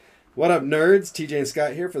What up, nerds? TJ and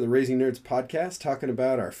Scott here for the Raising Nerds podcast, talking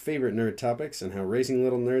about our favorite nerd topics and how raising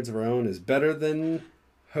little nerds of our own is better than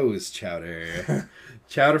hose chowder.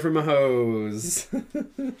 Chowder from a hose.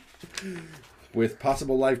 With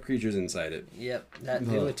possible live creatures inside it. Yep, that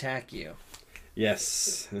do attack you.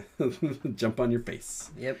 Yes. Jump on your face.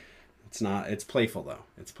 Yep. It's playful though.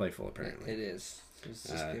 It's playful apparently. It is. It's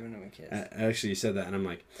just giving them a kiss. Actually, you said that and I'm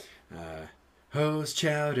like, hose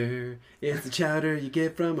chowder, it's the chowder you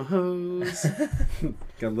get from a hose.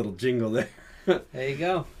 Got a little jingle there. There you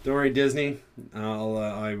go. Don't worry, Disney.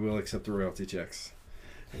 I will accept the royalty checks.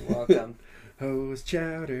 You're welcome. Hose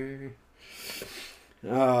chowder.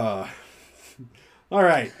 All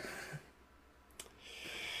right.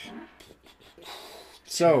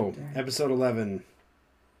 So, episode 11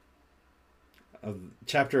 of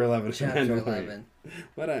chapter 11. Chapter 11.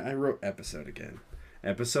 What I wrote episode again.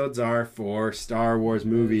 Episodes are for Star Wars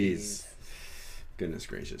movies. Goodness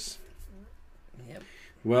gracious. Yep.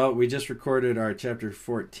 Well, we just recorded our chapter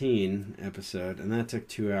 14 episode, and that took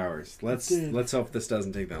 2 hours. Let's hope this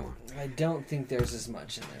doesn't take that long. I don't think there's as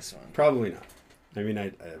much in this one. Probably not. I mean, I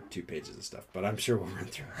have 2 pages of stuff, but I'm sure we'll run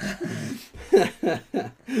through.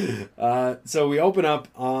 So we open up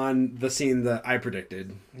on the scene that I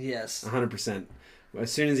predicted. Yes. 100%.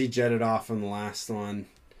 As soon as he jetted off on the last one,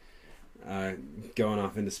 going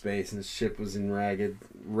off into space, and his ship was in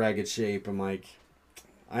ragged shape, I'm like,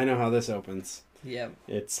 I know how this opens. Yep.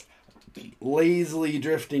 It's lazily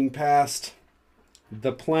drifting past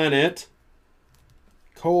the planet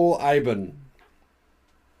Kol Iban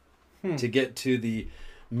to get to the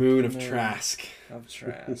moon of Trask.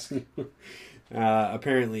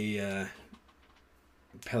 Apparently,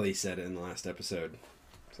 Pelly said it in the last episode,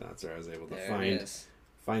 so that's where I was able to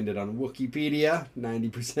find it on Wikipedia.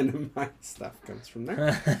 90% of my stuff comes from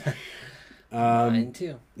there. Mine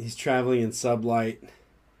too. He's traveling in sublight.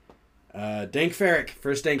 Dank Farrik,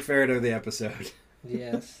 first Dank Ferret of the episode.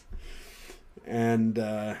 Yes. And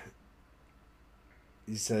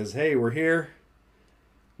he says, "Hey, we're here.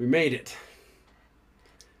 We made it."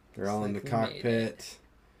 They're all in the cockpit.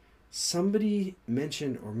 Somebody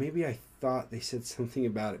mentioned, or maybe I thought they said something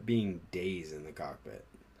about it being days in the cockpit.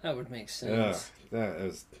 That would make sense.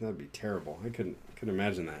 That'd be terrible. I couldn't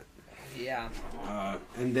imagine that. Yeah.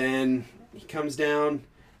 And then he comes down,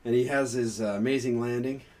 and he has his amazing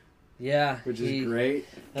landing. Yeah. Which is great.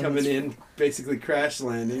 Coming in, basically crash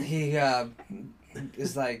landing. He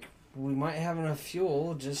is like, we might have enough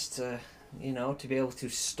fuel just to be able to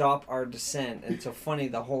stop our descent. And so funny,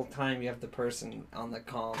 the whole time you have the person on the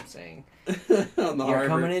comm saying, you're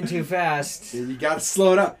coming in too fast. You gotta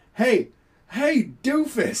slow down. Hey,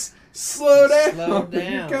 doofus, slow down. Slow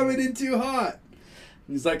down. You're coming in too hot.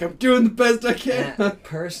 He's like, I'm doing the best I can.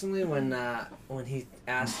 Personally, when he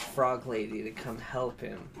asked Frog Lady to come help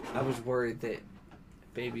him, I was worried that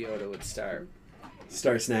Baby Yoda would start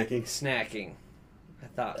snacking. I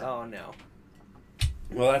thought, oh no.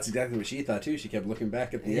 Well, that's exactly what she thought too. She kept looking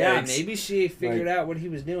back at the eggs. Yeah, maybe she figured out what he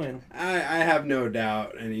was doing. I have no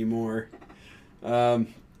doubt anymore.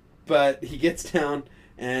 But he gets down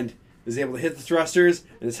and is able to hit the thrusters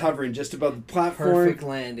and is hovering just above the platform. Perfect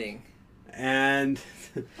landing. And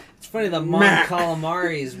it's funny, the Mon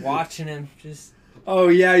Calamari is watching him just... Oh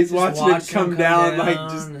yeah, he's watching him come down like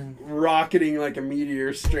just and... rocketing like a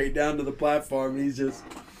meteor straight down to the platform. He's just...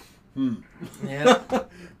 Yeah.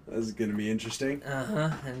 This is going to be interesting.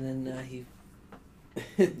 And then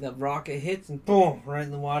the rocket hits and boom, right in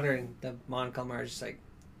the water, and the Mon Calamari just like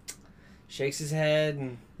shakes his head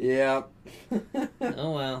and... Yep.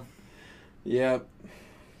 Oh well. Yep.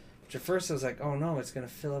 Which at first I was like, oh no, it's going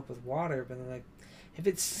to fill up with water, but then like, if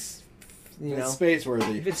it's, it's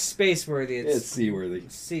space-worthy. If it's space-worthy, it's seaworthy.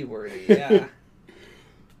 Seaworthy, yeah.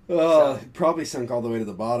 Oh, so, probably sunk all the way to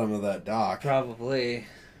the bottom of that dock. Probably.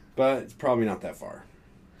 But it's probably not that far.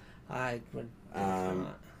 I would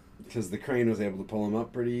because the crane was able to pull him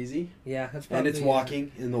up pretty easy. Yeah, that's probably... And it's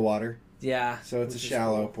walking in the water. Yeah. So it's a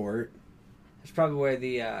shallow port. That's probably where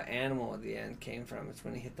the animal at the end came from. It's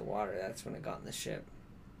when he hit the water. That's when it got in the ship.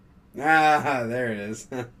 Ah, there it is.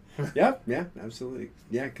 Yep, yeah, absolutely.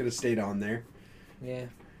 Yeah, could have stayed on there. Yeah.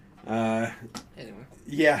 Anyway.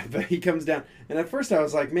 Yeah, but he comes down. And at first I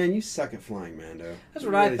was like, man, you suck at flying, Mando. That's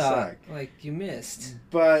what I thought. Suck. Like, you missed.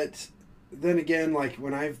 But then again, like,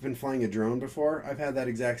 when I've been flying a drone before, I've had that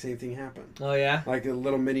exact same thing happen. Oh, yeah? Like a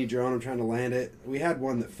little mini drone, I'm trying to land it. We had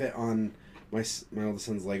one that fit on my oldest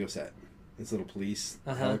son's Lego set. This little police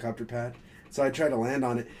helicopter pad. So I tried to land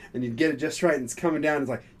on it, and you'd get it just right, and it's coming down. It's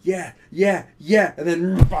like, yeah, and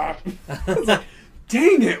then bop. I was like,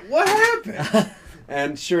 dang it, what happened?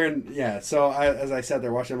 And sure, so as I sat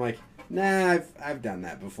there watching, I'm like, Nah, I've done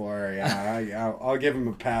that before. Yeah, I'll give him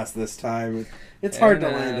a pass this time. It's Fair hard to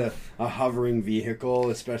enough. land a hovering vehicle,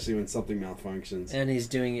 especially when something malfunctions. And he's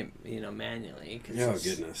doing it, manually. Oh,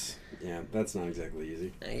 goodness. Yeah, that's not exactly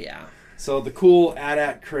easy. Yeah. So the cool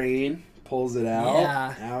AT-AT crane pulls it out.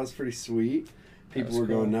 Yeah. That was pretty sweet. People was were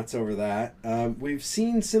cool. going nuts over that. We've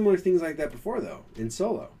seen similar things like that before, though, in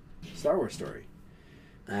Solo. Star Wars story.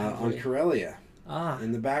 On Corellia.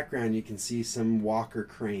 In the background, you can see some Walker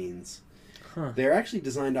cranes. Huh. They're actually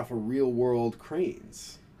designed off of real-world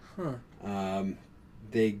cranes. Huh. When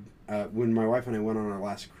my wife and I went on our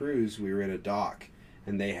last cruise, we were in a dock,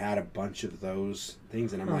 and they had a bunch of those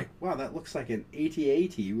things, and I'm like, wow, that looks like an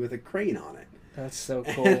AT-AT with a crane on it. That's so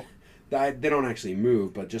cool. They don't actually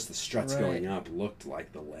move, but just the struts Right. going up looked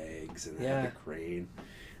like the legs, and they Yeah. had the crane.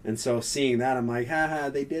 And so seeing that, I'm like, haha,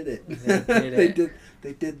 they did it.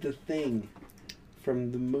 They did the thing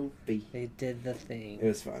from the movie. They did the thing. It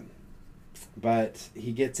was fun. But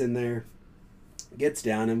he gets in there, gets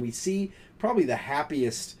down, and we see probably the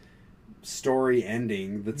happiest story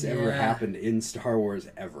ending that's ever happened in Star Wars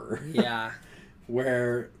ever. Yeah.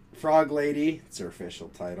 Where Frog Lady, it's her official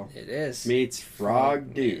title, It is. meets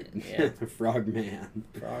Frog Dude. Man, yeah. Frog Man.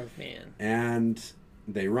 Frog Man. And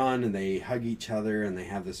they run and they hug each other and they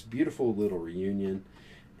have this beautiful little reunion.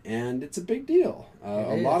 And it's a big deal.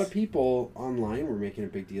 A lot of people online were making a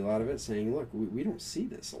big deal out of it, saying, look, we don't see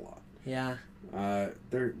this a lot. Yeah.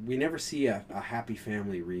 We never see a happy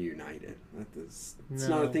family reunited. It's No.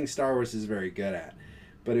 not a thing Star Wars is very good at.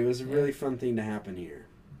 But it was a really fun thing to happen here.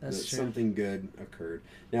 That's true. Something good occurred.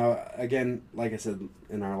 Now, again, like I said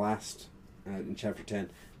in our last, in Chapter 10,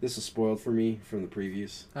 this was spoiled for me from the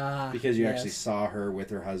previews. Because you actually saw her with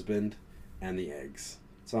her husband and the eggs.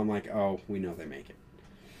 So I'm like, oh, we know they make it.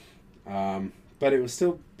 But it was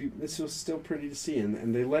still pretty to see,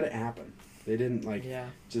 and they let it happen. They didn't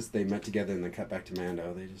just they met together and then cut back to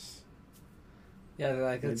Mando. They just they're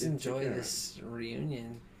like, let's didn't enjoy take care of this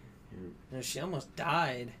reunion. Yeah. She almost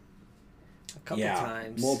died a couple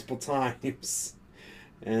times. multiple times.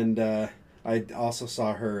 And I also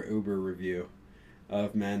saw her Uber review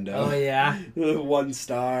of Mando. Oh yeah. 1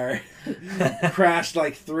 star. Crashed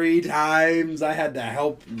like 3 times. I had to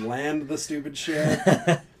help land the stupid ship.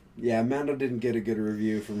 Yeah, Mando didn't get a good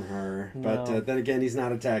review from her. But No. then again, he's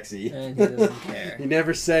not a taxi. And he doesn't care. He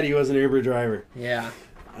never said he was an Uber driver. Yeah.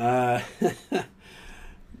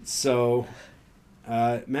 So,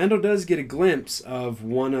 Mando does get a glimpse of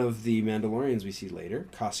one of the Mandalorians we see later,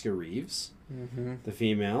 Casca Reeves, the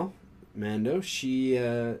female Mando. She's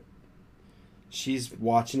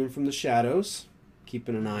watching him from the shadows,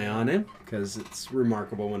 keeping an eye on him, because it's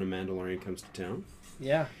remarkable when a Mandalorian comes to town.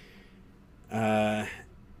 Yeah.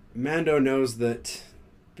 Mando knows that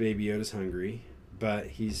Baby Yoda's hungry, but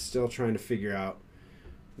he's still trying to figure out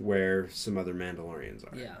where some other Mandalorians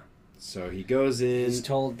are. Yeah. So he goes in. He's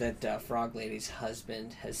told that Frog Lady's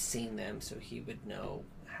husband has seen them, so he would know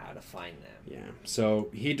how to find them. Yeah. So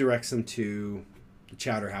he directs them to the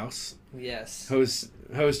Chowder House. Yes. Hose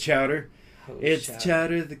chowder. It's chowder.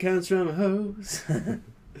 chowder that comes from a hose.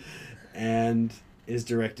 And is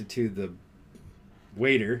directed to the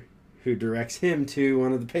waiter, who directs him to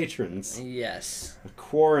one of the patrons. Yes. A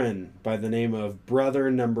Quarren by the name of Brother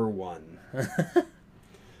Number 1.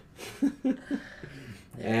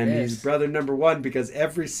 And he's Brother Number 1 because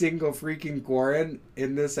every single freaking Quarren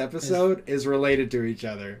in this episode is related to each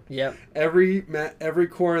other. Yep. Every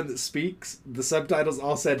Quarren that speaks, the subtitles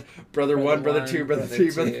all said Brother 1, Brother 2, Brother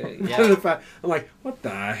 3, Brother 5. I'm like, what the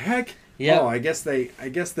heck? Yep. Oh, I guess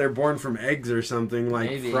they're born from eggs or something,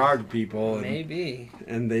 like Maybe. frog people. And, Maybe.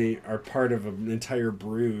 And they are part of an entire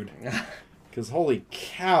brood. Because holy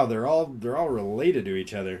cow, they're all related to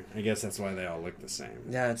each other. I guess that's why they all look the same.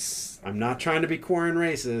 That's I'm not trying to be Quarren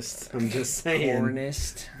racist. I'm just saying.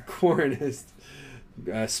 Cornist. Quarrenist.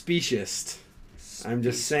 Speciest. I'm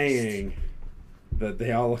just saying that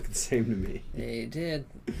they all look the same to me. They did.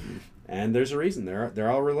 And there's a reason. They're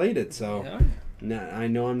all related, so Yeah. I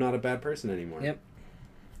know I'm not a bad person anymore. Yep.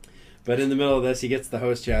 But in the middle of this, he gets the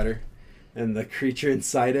host chowder, and the creature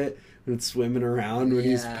inside it, and it's swimming around when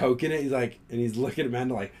he's poking it. He's like, and he's looking at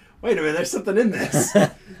Mando like, wait a minute, there's something in this.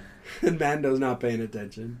 And Mando's not paying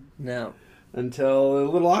attention. No. Until a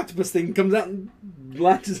little octopus thing comes out and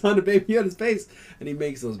latches onto Baby Yoda's face, and he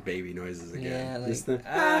makes those baby noises again. Yeah, like, Just the,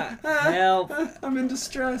 help. I'm in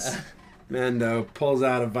distress. Mando pulls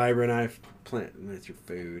out a vibro knife, plant with your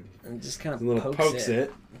food, And just kind of a little pokes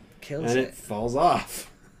it, Kills and it. it falls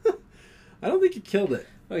off. I don't think he killed it.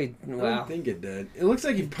 Oh, I wow. don't think it did. It looks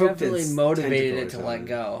like he poked Definitely its motivated tentacle it or to let something.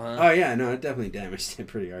 go, huh? Oh yeah, no, it definitely damaged it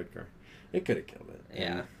pretty hardcore. It could have killed it.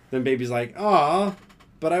 Yeah. And then Baby's like, "Aw,"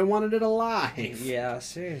 but I wanted it alive. Yeah,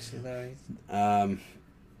 seriously though.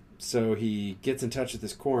 So he gets in touch with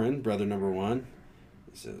his Quarren, brother number 1.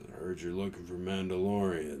 He says, I heard you're looking for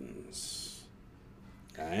Mandalorians.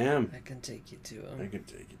 I am. I can take you to him. I can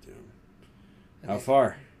take you to him. How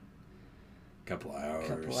far? Couple hours.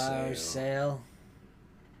 Couple hours sail.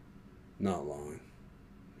 Not long.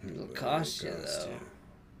 It'll cost you, though.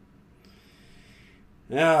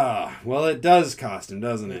 Yeah, well, it does cost him,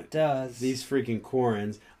 doesn't it? It does. These freaking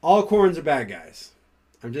Quarrens. All Quarrens are bad guys.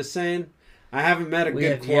 I'm just saying. I haven't met a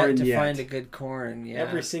good Quarren yet. We have yet to find a good Quarren, yeah.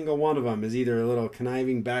 Every single one of them is either a little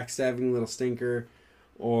conniving, backstabbing little stinker,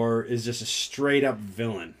 or is just a straight-up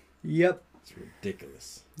villain. Yep. It's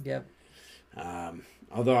ridiculous. Yep.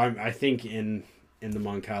 Although I think in the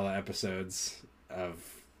Mon Cala episodes of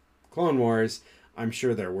Clone Wars, I'm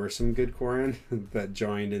sure there were some good Quarren that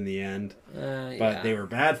joined in the end. But they were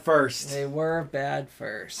bad first. They were bad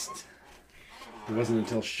first. It wasn't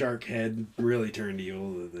until Sharkhead really turned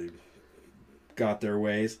evil that they got their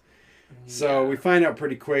ways. So we find out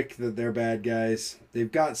pretty quick that they're bad guys.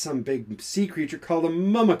 They've got some big sea creature called a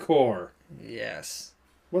Mummicore. Yes.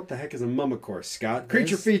 What the heck is a Mummicore, Scott?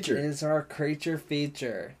 Creature feature. This is our creature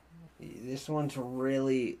feature. This one's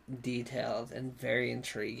really detailed and very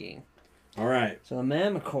intriguing. All right. So a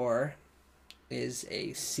Mummicore is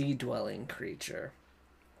a sea-dwelling creature,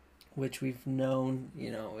 which we've known,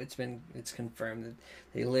 it's confirmed that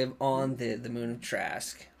they live on the moon of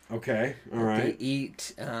Trask. Okay, all right. They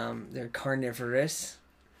eat, they're carnivorous.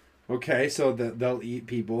 Okay, so they'll eat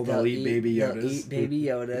people. They'll eat baby Yodas. They'll eat baby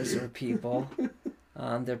Yodas or people.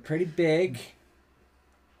 They're pretty big.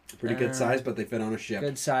 Pretty good size, but they fit on a ship.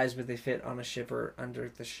 Good size, but they fit on a ship or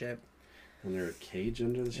under the ship. And they're a cage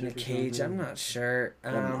under the ship? In a cage, I'm not sure.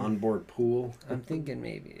 An onboard pool? I'm thinking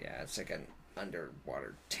maybe, it's like an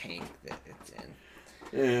underwater tank that it's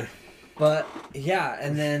in. Yeah. But, yeah,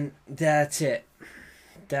 and then that's it.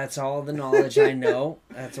 That's all the knowledge I know.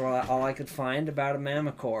 That's all I could find about a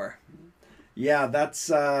Mummicore. Yeah, that's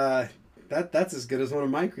as good as one of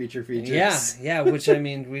my creature features. Yeah, which, I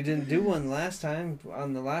mean, we didn't do one last time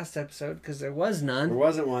on the last episode because there was none. There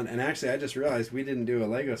wasn't one, and actually I just realized we didn't do a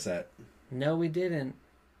Lego set. No, we didn't.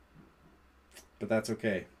 But that's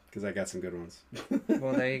okay, because I got some good ones.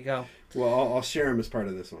 Well, there you go. Well, I'll share them as part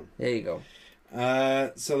of this one. There you go.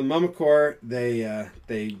 So the Mummicore,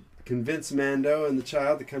 they convince Mando and the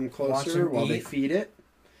child to come closer while they feed it.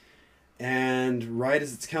 And right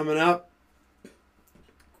as it's coming up,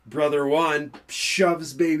 Brother 1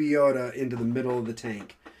 shoves Baby Yoda into the middle of the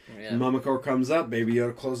tank. Yeah. Mummicore comes up, Baby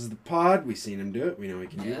Yoda closes the pod. We've seen him do it. We know he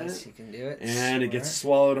can do that. Yes, he can do it. And it gets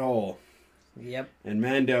swallowed whole. Yep. And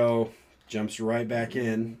Mando jumps right back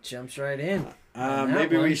in. Jumps right in.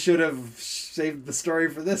 Maybe we should have saved the story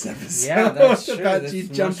for this episode. Yeah, that's true. About you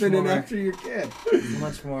jumping in after your kid.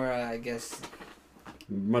 Much more, I guess.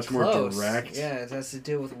 Much close. More direct. Yeah, it has to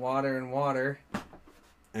do with water and water.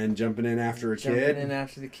 And jumping in after a kid. Jumping in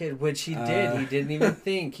after the kid, which he did. He didn't even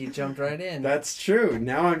think. He jumped right in. That's true.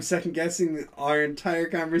 Now I'm second guessing our entire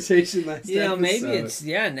conversation last episode. Maybe it's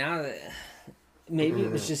now that. Maybe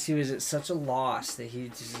it was just he was at such a loss that he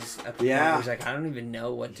just he was like, I don't even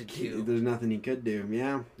know what to do. There's nothing he could do.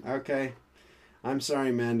 Yeah. Okay. I'm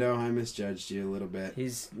sorry, Mando. I misjudged you a little bit.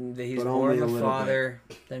 He's more of a father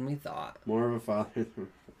than we thought. More of a father.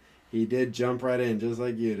 He did jump right in, just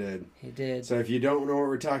like you did. He did. So if you don't know what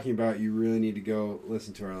we're talking about, you really need to go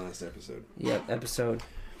listen to our last episode. Yep, episode.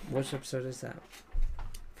 Which episode is that?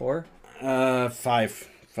 4? 5.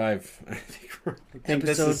 5. I think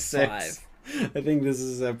this is 6. 5. I think this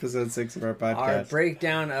is episode 6 of our podcast. Our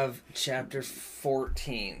breakdown of chapter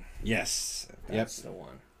 14. Yes. That's the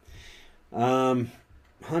one.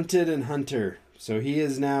 Hunted and Hunter. So he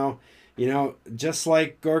is now, just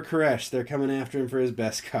like Gor Koresh, they're coming after him for his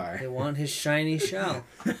best car. They want his shiny shell.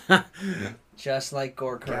 Just like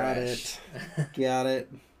Gor Koresh. Got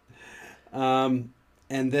it. And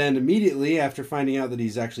then immediately after finding out that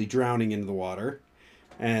he's actually drowning into the water,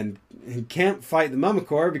 and he can't fight the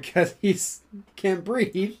Mummicore because he can't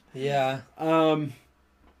breathe. Yeah.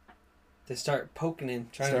 They start poking him,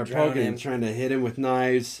 trying to hit him with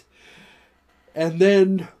knives. And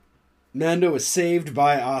then Mando is saved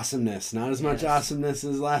by awesomeness. Not as much awesomeness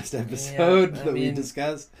as last episode that we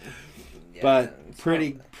discussed. Yeah, but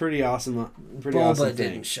pretty awesome. Pretty Boba awesome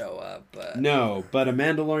thing. Didn't show up. No, but a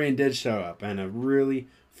Mandalorian did show up, and a really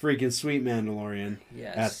freaking sweet Mandalorian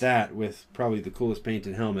at that, with probably the coolest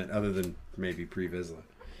painted helmet other than maybe Pre Vizsla.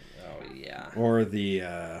 Oh yeah. Or the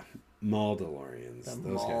Mandalorians.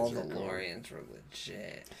 Those Mandalorians were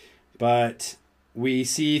legit. But we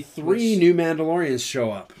see 3 new Mandalorians show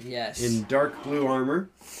up. Yes. In dark blue armor.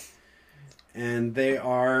 And they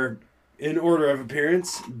are, in order of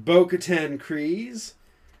appearance, Bo-Katan Kryze,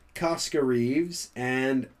 Koska Reeves,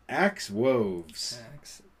 and Axe Woves.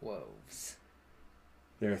 Axe Woves.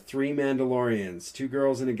 There are 3 Mandalorians, 2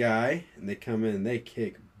 girls and a guy, and they come in and they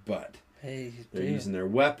kick butt. Hey, They're using their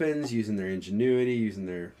weapons, using their ingenuity, using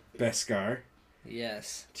their Beskar.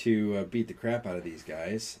 Yes. To beat the crap out of these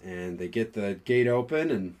guys. And they get the gate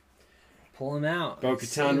open and pull him out.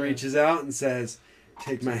 Bo-Katan reaches out and says,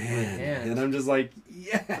 "Take my hand." And I'm just like,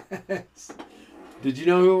 yes. Did you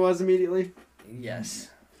know who it was immediately? Yes.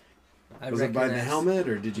 Was it by the helmet,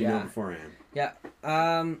 or did you know beforehand? Yeah.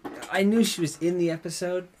 I knew she was in the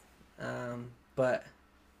episode, but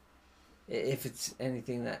if it's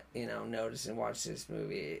anything that, notice and watch this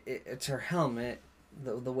movie, it's her helmet,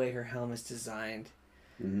 the way her helmet's designed.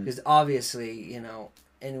 Because obviously,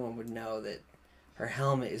 anyone would know that her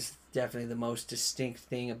helmet is definitely the most distinct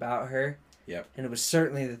thing about her. Yep. And it was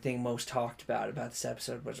certainly the thing most talked about this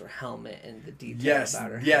episode was her helmet and the detail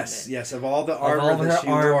about her helmet. Yes. Of all the armor that she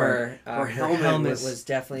wore, her helmet was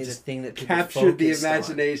definitely the thing that people captured the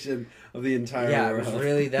imagination of the entire world. Yeah, it was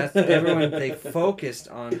really, everyone, they focused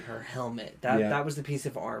on her helmet. That was the piece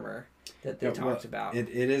of armor that they talked about. It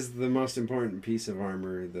is the most important piece of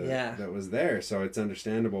armor that was there, so it's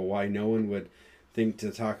understandable why no one would think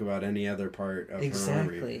to talk about any other part of her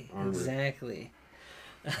armor. Exactly.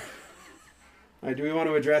 All right, do we want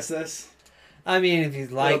to address this? I mean, if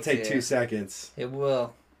you'd like to. It'll take 2 seconds. It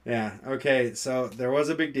will. Yeah, okay, so there was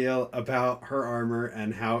a big deal about her armor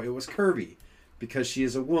and how it was curvy, because she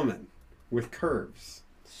is a woman with curves.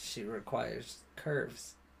 She requires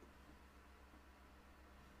curves.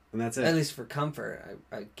 And that's it. At least for comfort,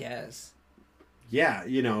 I guess. Yeah,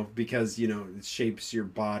 because, it shapes your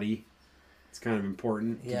body. It's kind of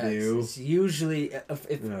important to do. It's usually,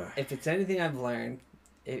 if it's anything I've learned,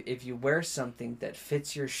 if you wear something that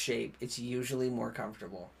fits your shape, it's usually more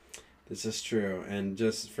comfortable. This is true. And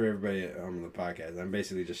just for everybody on the podcast, I'm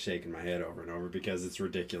basically just shaking my head over and over because it's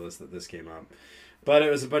ridiculous that this came up. But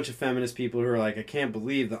it was a bunch of feminist people who were like, I can't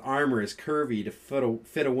believe the armor is curvy to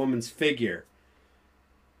fit a woman's figure.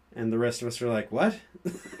 And the rest of us were like, what?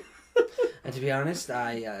 And to be honest,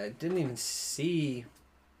 I didn't even see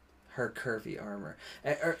her curvy armor.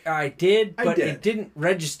 I did, but it didn't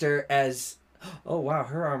register as, oh wow,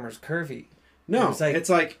 her armor's curvy. No, it's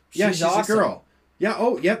like she's awesome. A girl.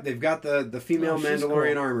 Yeah, they've got the female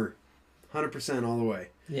Mandalorian armor. 100% all the way.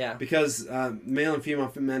 Yeah. Because male and female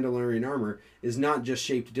Mandalorian armor is not just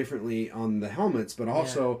shaped differently on the helmets, but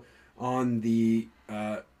also on the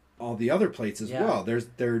all the other plates as well.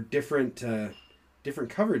 They're different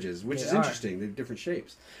coverages, which is interesting. They're different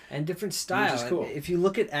shapes and different style. Which is cool. If you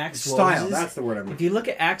look at Axe Woves, that's the word I mean. If you look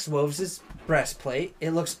at Axe Woves' breastplate,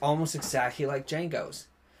 it looks almost exactly like Jango's,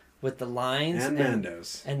 with the lines and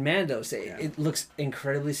Mando's. It looks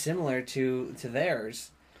incredibly similar to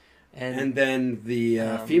theirs. And then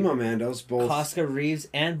the female Mandos, both Koska Reeves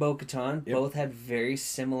and Bo-Katan, both had very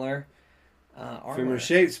similar armor. Similar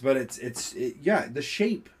shapes, but it's the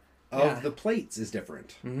shape of the plates is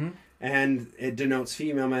different. Mm-hmm. And it denotes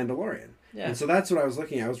female Mandalorian. Yeah. And so that's what I was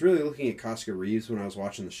looking at. I was really looking at Koska Reeves when I was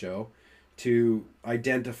watching the show to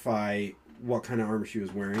identify what kind of armor she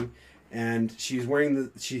was wearing. And she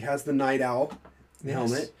has the Night Owl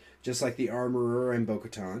helmet, just like the Armorer and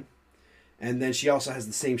Bo-Katan. And then she also has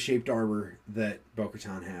the same shaped armor that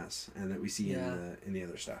Bo-Katan has and that we see in the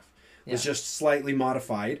other stuff. Yeah. It's just slightly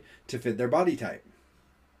modified to fit their body type.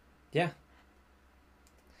 Yeah.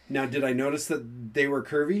 Now, did I notice that they were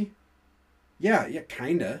curvy? Yeah,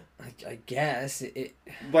 kinda. I guess it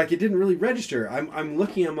didn't really register. I'm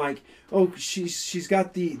looking. I'm like, oh, she's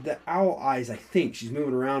got the owl eyes. I think she's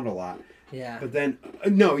moving around a lot. Yeah. But then,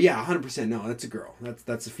 no, 100%. No, that's a girl.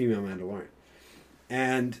 That's a female Mandalorian.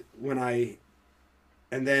 And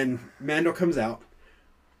then Mando comes out,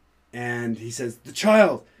 and he says, "The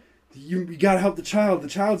child, you gotta help the child. The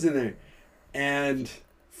child's in there," and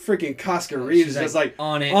freaking Koska Reeves is like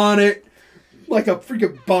on it. Like a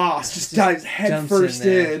freaking boss, just dives head first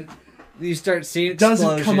in. You start seeing explosions.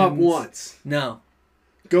 Doesn't come up once. No.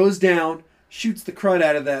 Goes down, shoots the crud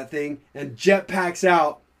out of that thing, and jetpacks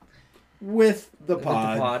out with the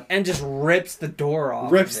pod. And just rips the door off.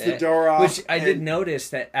 Which I did notice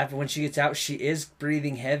that after when she gets out, she is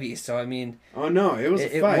breathing heavy. So, I mean... Oh, no, it was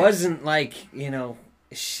a fight. It wasn't like,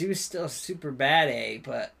 she was still super bad,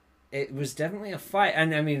 but it was definitely a fight.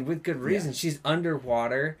 And, I mean, with good reason. Yeah. She's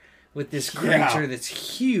underwater with this creature that's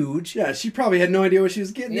huge. Yeah, she probably had no idea what she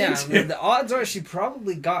was getting into. Yeah, the odds are she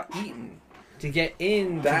probably got eaten to get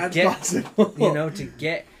in. That's possible. To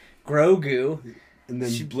get Grogu. and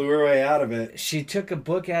then blew her way out of it. She took a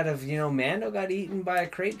book out of, Mando got eaten by a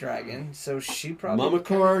crate dragon, so she probably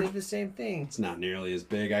Mummicore did the same thing. It's not nearly as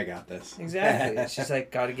big. I got this. Exactly. She's like,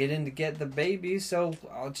 got to get in to get the baby, so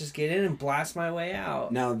I'll just get in and blast my way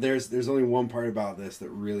out. Now, there's only one part about this that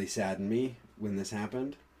really saddened me when this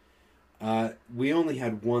happened. We only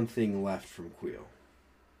had one thing left from Kuiil.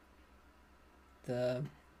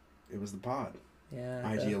 It was the pod.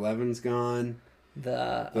 Yeah. IG-11's gone.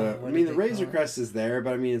 The Razor Crest is there,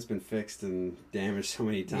 but it's been fixed and damaged so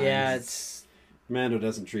many times. Yeah, it's Mando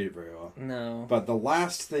doesn't treat it very well. No. But the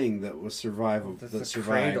last thing that was survived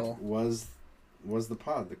cradle. was the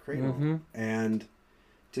pod, the cradle. Mm-hmm. And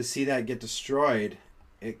to see that get destroyed,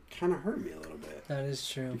 it kind of hurt me a little bit. That is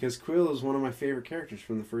true. Because Kuiil is one of my favorite characters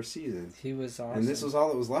from the first season. He was awesome. And this was all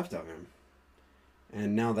that was left of him.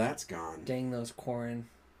 And now that's gone. Dang those Quarren.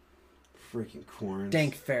 Freaking Quarren.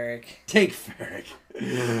 Dank Ferric. Dank Ferric.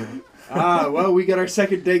 Well, we got our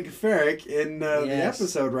second Dank Ferric in the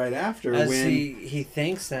episode right after. As when he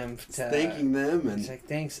thanks them. Thanking them. And he's like,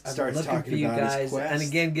 thanks. I'm starts looking talking for you about guys. his quest. And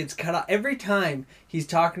again, gets cut off. Every time he's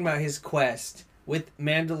talking about his quest with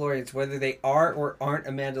Mandalorians, whether they are or aren't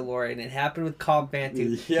a Mandalorian. It happened with Cobb Vanth.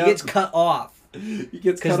 He gets cut off. He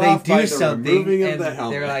gets cut off by the removing of the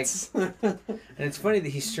helmets. They're like, and it's funny that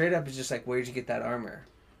he straight up is just like, where'd you get that armor?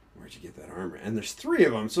 Where'd you get that armor? And there's 3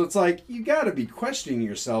 of them, so it's like you got to be questioning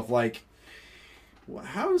yourself, like,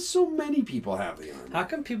 how does so many people have the armor? How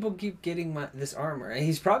come people keep getting this armor? And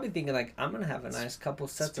he's probably thinking like, I'm gonna have a nice couple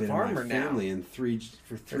sets of armor now. Family in for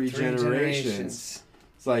three generations.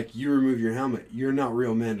 It's like, you remove your helmet, you're not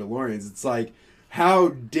real Mandalorians. It's like, how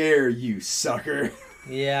dare you, sucker?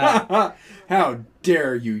 Yeah. How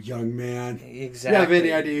dare you, young man? Exactly. You have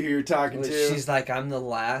any idea who you're talking to? She's like, I'm the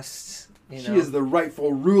last. She is the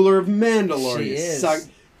rightful ruler of Mandalore. She is.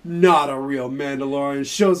 Not a real Mandalorian.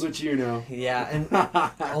 Shows what you know. Yeah, and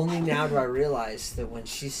only now do I realize that when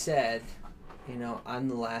she said, I'm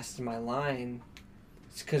the last in my line,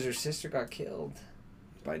 it's because her sister got killed.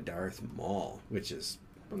 By Darth Maul, which is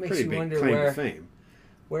what makes pretty you big wonder claim to fame.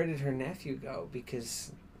 Where did her nephew go?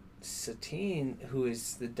 Because Satine, who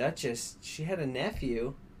is the Duchess, she had a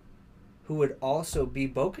nephew who would also be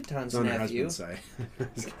Bo-Katan's on nephew. Her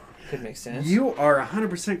husband's side. Could make sense. You are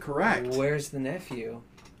 100% correct. Where's the nephew?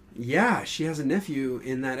 Yeah, she has a nephew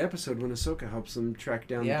in that episode when Ahsoka helps them track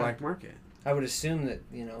down the black market. I would assume that,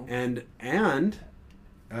 And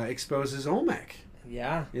exposes Olmec.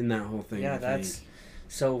 Yeah. In that whole thing. Yeah, that's...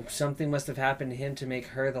 So something must have happened to him to make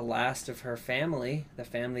her the last of her family, the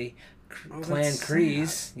family clan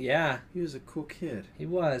Kryze. Yeah. He was a cool kid. He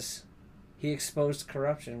was. He exposed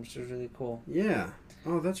corruption, which was really cool. Yeah.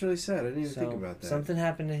 Oh, that's really sad. I didn't even think about that. Something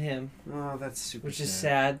happened to him. Oh, that's super Which is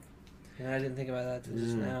sad. And I didn't think about that till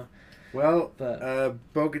just now. Well,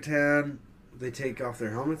 Bo-Katan, they take off their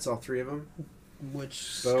helmets, all 3 of them. Which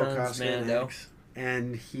stuns Mando.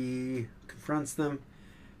 And he confronts them.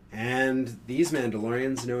 And these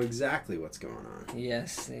Mandalorians know exactly what's going on.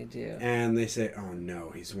 Yes, they do. And they say, oh no,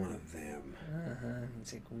 he's one of them. Uh-huh.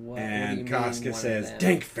 It's like, what? And what do you Casca mean, says,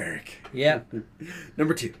 Dank Ferric. Yep.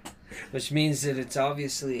 Number 2. Which means that it's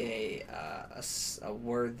obviously a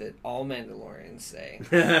word that all Mandalorians say.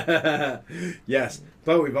 Yes.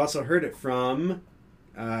 But we've also heard it from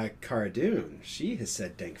Cara Dune. She has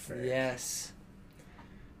said Dank Ferric. Yes.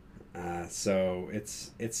 So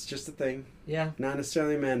it's just a thing. Yeah. Not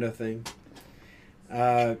necessarily a Mando thing.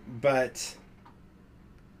 But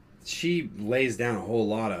she lays down a whole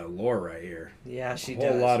lot of lore right here. Yeah, she does. A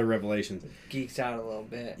whole lot of revelations. Geeks out a little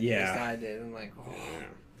bit. Yeah. At least I did. I'm like, oh. Yeah.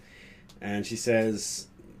 And she says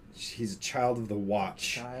she's a child of the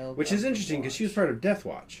Watch. Which is interesting because she was part of Death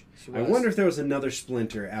Watch. I wonder if there was another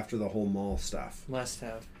splinter after the whole Maul stuff. Must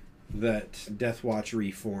have. That Death Watch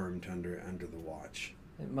reformed under the Watch.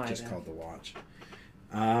 It might just have. called the Watch.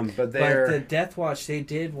 But the Death Watch, they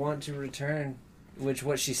did want to return, which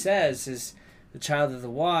what she says is the child of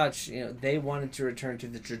the Watch, they wanted to return to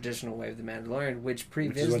the traditional way of the Mandalorian, which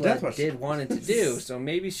Pre-Vizsla did wanted to do. So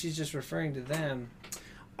maybe she's just referring to them.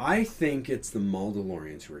 I think it's the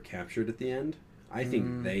Mandalorians who were captured at the end. I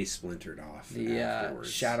think they splintered off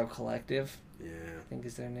afterwards. Shadow Collective. Yeah. I think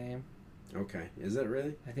is their name. Okay. Is that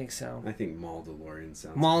really? I think so. I think Mandalorian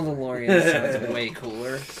sounds sounds way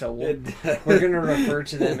cooler. So we're going to refer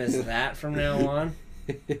to them as that from now on.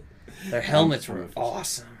 Their helmets were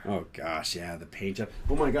awesome. Oh, gosh. Yeah, the paint job.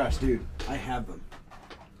 Oh, my gosh, dude. I have them.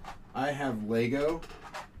 I have Lego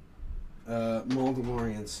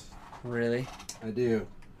Mandalorians. Really? I do.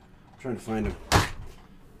 I'm trying to find them.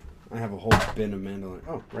 I have a whole bin of Mandalorian.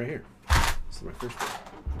 Oh, right here. This is my first one.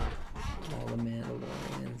 All the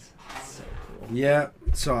Mandalorians. So cool. Yeah,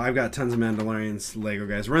 So I've got tons of Mandalorians Lego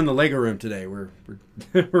guys. We're in the Lego room today. We're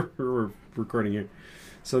we're recording here.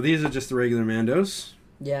 So these are just the regular Mandos.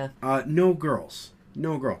 Yeah. No girls.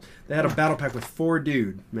 No girl. They had a battle pack with 4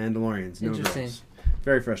 dude Mandalorians. No girls.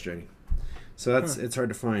 Very frustrating. So it's hard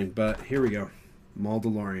to find. But here we go.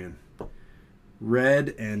 Mandalorian.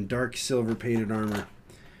 Red and dark silver painted armor.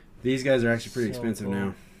 These guys are actually pretty expensive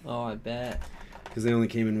now. Oh, I bet. Because they only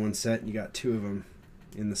came in one set, and you got 2 of them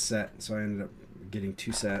in the set. So I ended up getting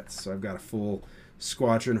 2 sets. So I've got a full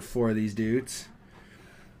squadron of 4 of these dudes.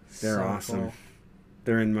 They're awesome. Cool.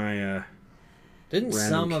 They're in my Didn't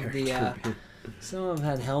some of the some of them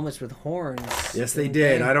had helmets with horns? Yes, they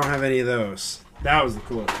did. I don't have any of those. That was the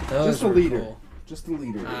coolest. Just a leader. Cool. Just a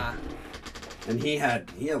leader. And he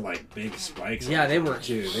had like big spikes. Yeah, they were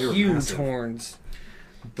huge. They were huge horns.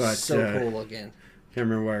 But so cool looking. Can't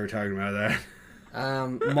remember why we were talking about that.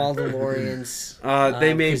 Mandalorians.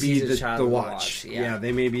 They may be the Watch. Yeah,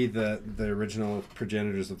 they may be the original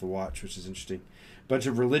progenitors of the Watch, which is interesting. Bunch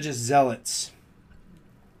of religious zealots.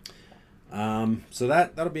 So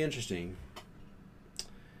that'll be interesting.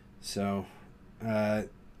 So,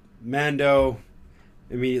 Mando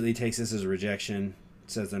immediately takes this as a rejection.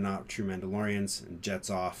 Says they're not true Mandalorians and jets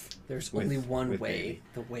off. There's only one way,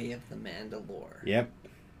 the way of the Mandalore. Yep.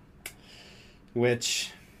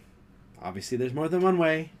 Which, obviously, there's more than one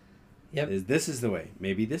way. Yep. This is the way.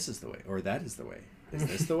 Maybe this is the way, or that is the way. Is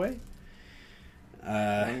this the way?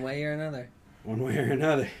 One way or another. One way or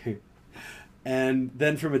another. And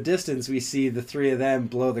then from a distance, we see the 3 of them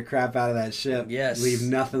blow the crap out of that ship. Yes. Leave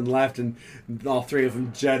nothing left, and all 3 of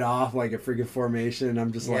them jet off like a freaking formation. And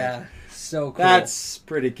I'm just like, so cool. That's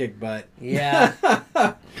pretty kick butt. Yeah.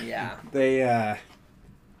 Yeah. They,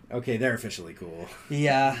 okay, they're officially cool.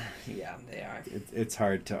 Yeah. Yeah, they are. It's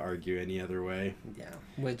hard to argue any other way. Yeah.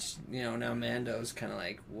 Which, now Mando's kind of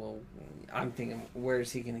like, well, I'm thinking,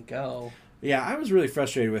 where's he going to go? Yeah, I was really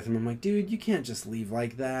frustrated with him. I'm like, dude, you can't just leave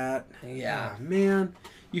like that. Yeah. Oh, man.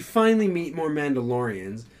 You finally meet more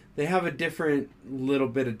Mandalorians. They have a little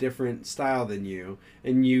bit of different style than you,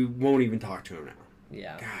 and you won't even talk to them now.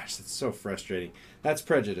 Yeah. Gosh, that's so frustrating. That's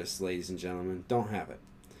prejudice, ladies and gentlemen. Don't have it.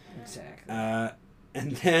 Exactly.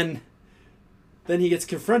 And then he gets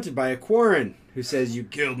confronted by a Quarren who says, "You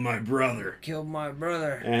killed my brother." Killed my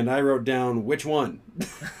brother. And I wrote down, which one?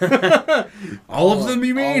 All of them,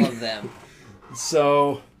 you mean? All of them.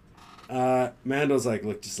 So, Mando's like,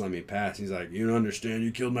 "Look, just let me pass." He's like, "You don't understand.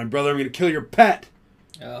 You killed my brother. I'm going to kill your pet."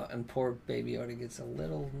 Oh, and poor Baby Yoda gets a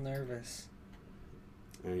little nervous.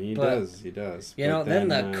 And he does. Then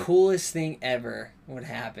the coolest thing ever would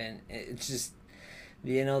happen. It's just,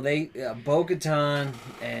 they Bo-Katan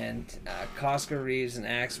and Cosca Reeves and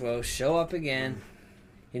Axwo show up again.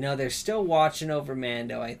 They're still watching over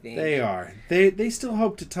Mando, I think. They are. They still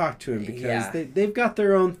hope to talk to him because they've got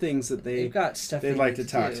their own things that they've got stuff they'd like to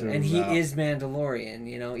talk to him and about. He is Mandalorian,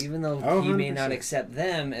 even though he may not accept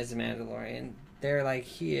them as a Mandalorian, they're like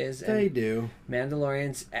he is. They do.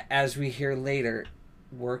 Mandalorians, as we hear later,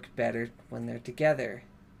 work better when they're together.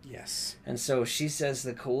 Yes. And so she says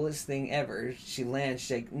the coolest thing ever. She lands,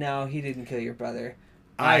 she's like, "No, he didn't kill your brother.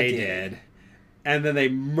 I did." And then they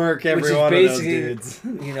murk every one of those dudes.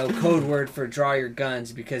 Code word for draw your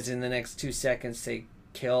guns, because in the next 2 seconds they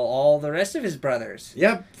kill all the rest of his brothers.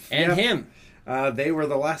 Yep. And him. They were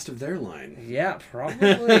the last of their line. Yeah,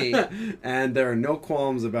 probably. And there are no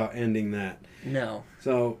qualms about ending that. No.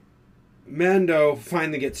 So, Mando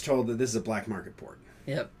finally gets told that this is a black market port.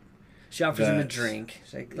 Yep. She offers him a drink.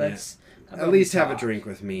 She's like, let's at least have a drink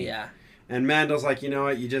with me. Yeah. And Mando's like, you know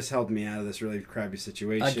what? You just helped me out of this really crappy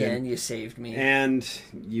situation. Again, you saved me. And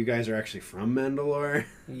you guys are actually from Mandalore?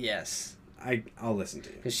 Yes. I'll listen to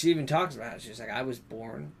you. Because she even talks about it. She's like, I was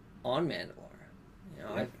born on Mandalore.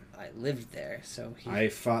 I lived there. So I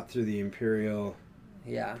fought through the Imperial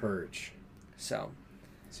purge. So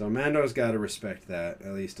Mando's got to respect that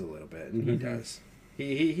at least a little bit, and he does.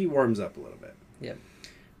 He warms up a little bit. Yep.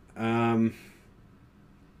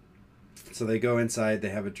 So they go inside, they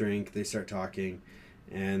have a drink, they start talking,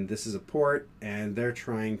 and this is a port, and they're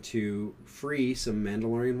trying to free some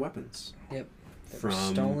Mandalorian weapons. Yep. That were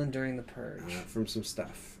stolen during the purge. From some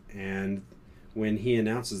stuff. And when he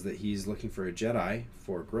announces that he's looking for a Jedi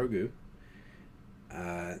for Grogu,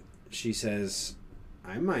 she says,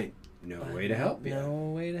 "I might know a way to help you.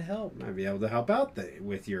 Might be able to help out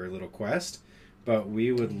with your little quest, but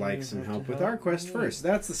we would like some help with our quest first."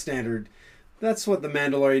 That's the standard. That's what the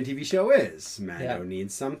Mandalorian TV show is. Mando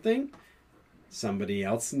needs something. Somebody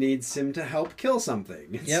else needs him to help kill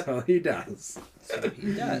something. Yep. So he does.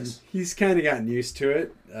 He's kind of gotten used to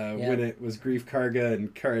it. When it was Grief Karga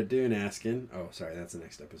and Cara Dune asking. Oh, sorry, that's the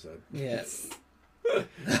next episode. Yes.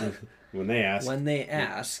 When they ask. When they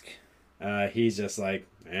ask. He's just like,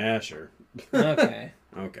 yeah, sure. Okay.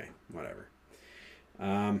 Okay, whatever.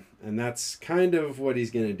 And that's kind of what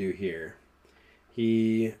he's going to do here.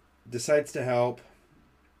 He decides to help.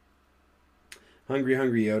 Hungry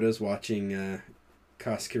Yoda's watching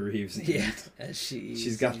Casca Reeves eat. Yeah, as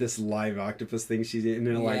She's got this live octopus thing she's eating,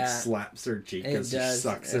 and it like slaps her cheek as she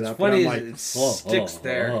sucks it up. Funny, and I'm like, it sticks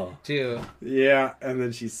there too. Yeah, and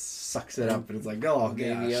then she sucks it up, and it's like, oh Baby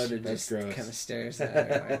gosh, Yoda that's just gross. kind of stares at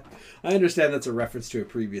her. Like, I understand that's a reference to a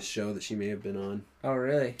previous show that she may have been on. oh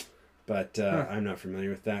really? But I'm not familiar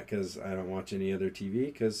with that because I don't watch any other TV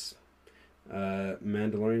because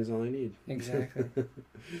Mandalorian is all I need. Exactly.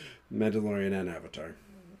 Mandalorian and Avatar.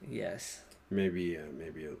 Yes. Maybe a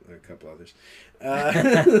couple others.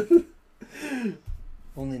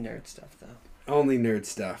 Only nerd stuff, though. Only nerd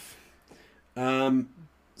stuff.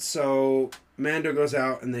 So Mando goes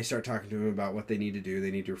out and they start talking to him about what they need to do.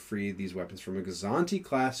 They need to free these weapons from a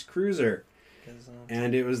Gazanti-class cruiser.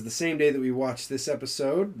 And it was the same day that we watched this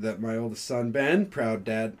episode that my oldest son, Ben, proud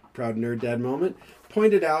nerd dad moment,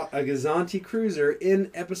 pointed out a Gazanti cruiser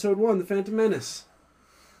in episode 1, The Phantom Menace.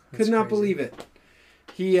 Could not believe it.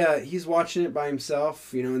 He's watching it by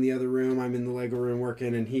himself, in the other room. I'm in the Lego room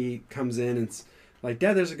working, and he comes in and it's like,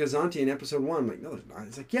 Dad, there's a Gazanti in episode 1. I'm like, no, there's not.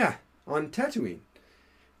 He's like, yeah, on Tatooine.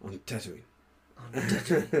 On Tatooine.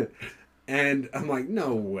 And I'm like,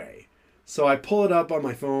 no way. So I pull it up on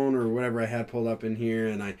my phone or whatever I had pulled up in here,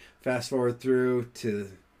 and I fast forward through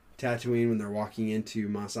to Tatooine when they're walking into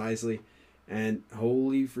Mos Eisley, and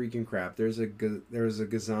holy freaking crap, there's a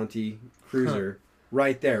Gazanti cruiser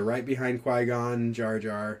right there, right behind Qui-Gon, Jar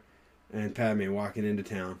Jar, and Padme walking into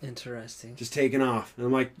town. Interesting. Just taking off. And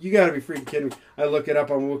I'm like, you gotta be freaking kidding me. I look it up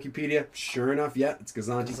on Wikipedia. Sure enough, yeah, it's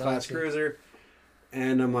Gazanti-class cruiser.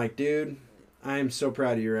 And I'm like, dude, I am so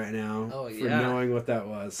proud of you right now for knowing what that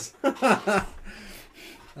was.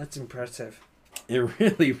 That's impressive. It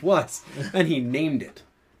really was. And he named it.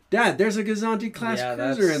 Dad, there's a Gazanti-class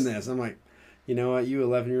cruiser in this. I'm like, you know what, you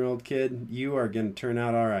 11-year-old kid, you are going to turn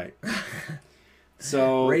out all right.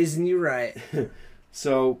 So raising you right.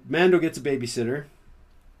 So Mando gets a babysitter.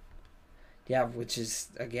 Yeah, which is,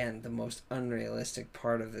 again, the most unrealistic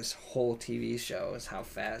part of this whole TV show is how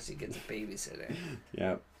fast he gets a babysitter.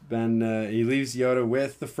 Yeah. Then he leaves Yoda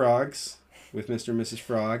with the frogs, with Mr. and Mrs.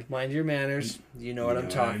 Frog. Mind your manners. You know what I'm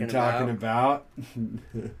talking about.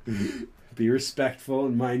 Be respectful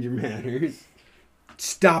and mind your manners.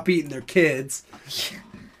 Stop eating their kids.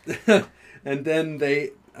 And then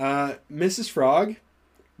they... Mrs. Frog,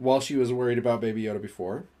 while she was worried about Baby Yoda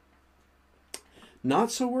before,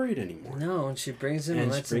 not so worried anymore. No, and she brings him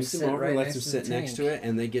and lets him sit over, lets him sit next to it,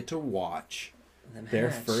 and they get to watch their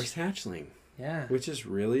first hatchling. Yeah. Which is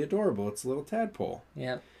really adorable. It's a little tadpole.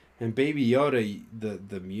 Yeah. And Baby Yoda,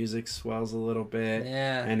 the music swells a little bit.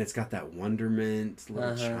 Yeah. And it's got that wonderment,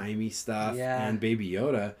 little chimey stuff. Yeah. And Baby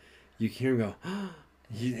Yoda, you can hear him go,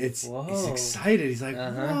 he's excited. He's like,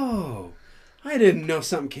 whoa. I didn't know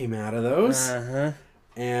something came out of those.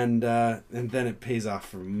 And then it pays off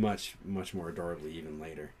for much, much more adorably even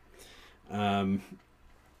later.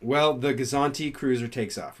 Well, the Gazanti cruiser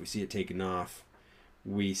takes off. We see it taking off.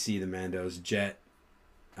 We see the Mando's jet.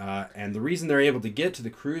 And the reason they're able to get to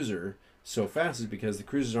the cruiser so fast is because the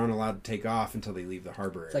cruisers aren't allowed to take off until they leave the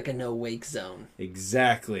harbor area. It's like a no-wake zone.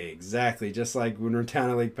 Exactly. Just like when we're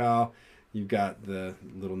down at Lake Powell, you've got the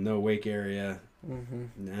little no-wake area.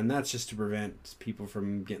 Mm-hmm. And that's just to prevent people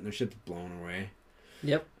from getting their ships blown away.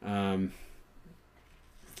 Yep. And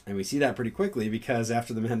we see that pretty quickly because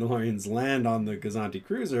after the Mandalorians land on the Gazanti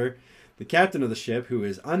cruiser, the captain of the ship, who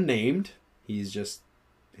is unnamed, his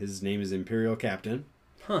name is Imperial Captain.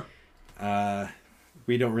 Huh.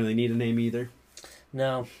 We don't really need a name either.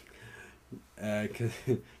 No.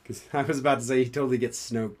 Because I was about to say he totally gets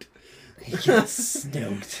Snoked. He gets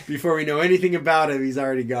Snoked. Before we know anything about him, he's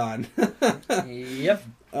already gone. Yep.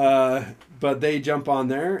 But they jump on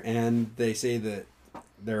there and they say that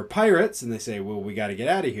they're pirates, and they say, well, we got to get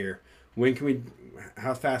out of here.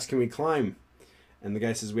 How fast can we climb? And the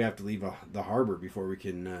guy says we have to leave the harbor before we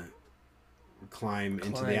can climb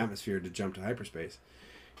into the atmosphere to jump to hyperspace.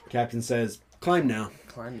 Captain says, climb now.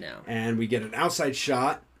 Climb now. And we get an outside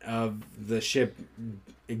shot of the ship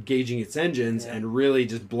engaging its engines and really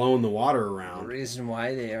just blowing the water around. The reason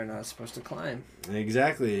why they are not supposed to climb.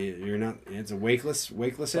 Exactly. It's a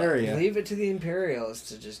wakeless area. Leave it to the Imperials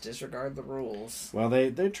to just disregard the rules. Well,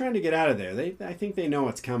 they're trying to get out of there. I think they know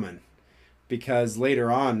what's coming. Because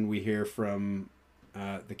later on we hear from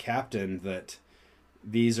the captain that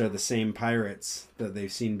these are the same pirates that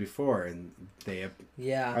they've seen before, and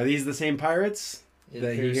are these the same pirates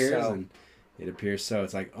that he hears? So. It appears so.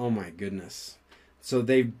 It's like, oh my goodness. So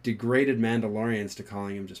they've degraded Mandalorians to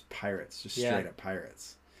calling them just pirates, just straight up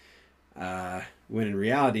pirates. When in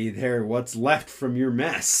reality, they're what's left from your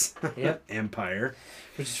mess. Yep. Empire.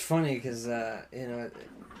 Which is funny because,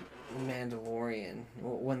 Mandalorian,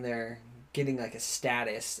 when they're getting like a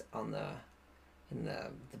status on in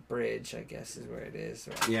the bridge, I guess is where it is.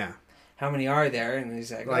 Or, yeah. How many are there? And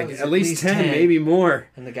he's like, at least 10, maybe more.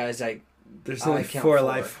 And the guy's like, there's only 4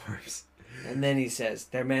 life forms. And then he says,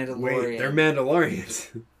 they're Mandalorian. Wait, they're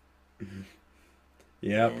Mandalorians.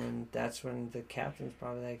 Yep. And that's when the captain's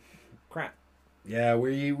probably like, crap. Yeah,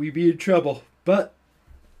 we be in trouble. But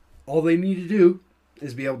all they need to do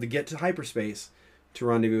is be able to get to hyperspace to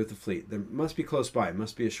rendezvous with the fleet. They must be close by. It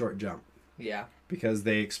must be a short jump. Yeah. Because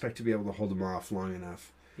they expect to be able to hold them off long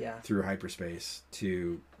enough through hyperspace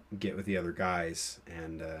to get with the other guys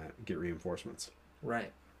and get reinforcements.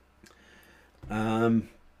 Right.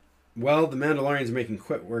 Well, the Mandalorians are making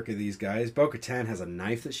quick work of these guys. Bo-Katan has a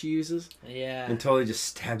knife that she uses. Yeah. And totally just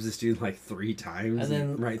stabs this dude like 3 times. And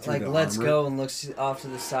then right through like the lets armor. go and looks off to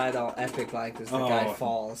the side all epic like as the guy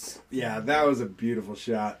falls. Yeah, that was a beautiful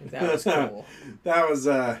shot. That was cool. that was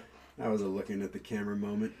a looking at the camera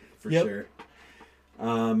moment for sure.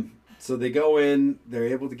 So they go in, they're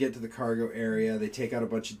able to get to the cargo area, they take out a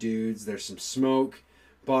bunch of dudes, there's some smoke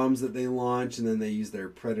bombs that they launch, and then they use their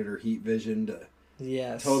Predator heat vision to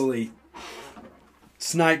totally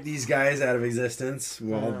snipe these guys out of existence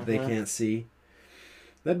while they can't see.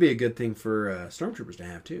 That'd be a good thing for stormtroopers to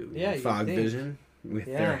have too. Yeah, fog vision with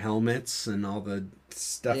their helmets and all the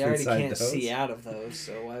stuff inside those. They already can't see out of those,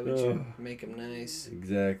 so why would you make them nice?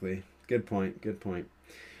 Exactly. Good point.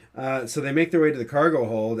 So they make their way to the cargo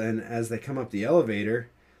hold, and as they come up the elevator,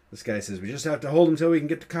 this guy says, we just have to hold them until we can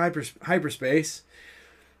get to hyperspace.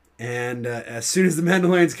 And as soon as the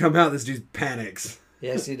Mandalorians come out, this dude panics.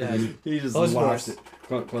 Yes, he does. He just lost it.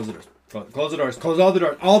 Close the doors. Close the doors. Close all the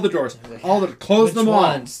doors. All the doors. Close them all.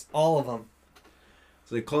 Ones? All of them.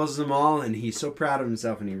 So he closes them all, and he's so proud of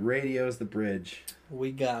himself, and he radios the bridge.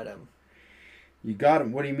 We got him. You got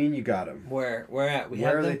him? What do you mean you got him? Where at? We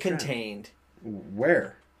have them contained.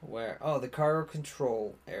 Where? Where? Oh, the cargo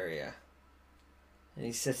control area. And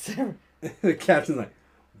he sits there. The captain's like,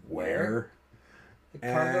 where? The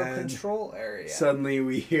cargo control area. Suddenly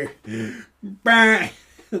we hear, bang!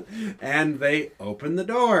 And they open the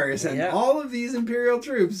doors, and all of these Imperial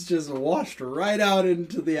troops just washed right out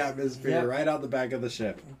into the atmosphere, right out the back of the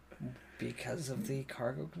ship. Because of the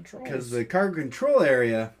cargo control. Because the cargo control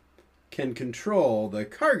area can control the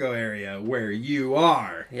cargo area where you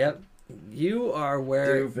are. Yep. You are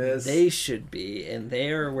where Doofus. They should be, and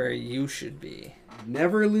they are where you should be.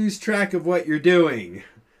 Never lose track of what you're doing.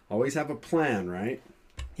 Always have a plan, right?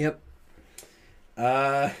 Yep.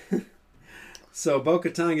 So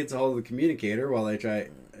Bo-Katan gets a hold of the communicator while they try.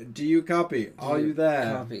 Do you copy? Are you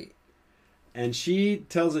there? Copy. And she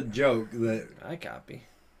tells a joke that I copy.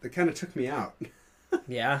 That kind of took me out.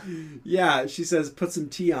 Yeah. Yeah, she says, "Put some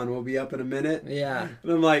tea on. We'll be up in a minute." Yeah.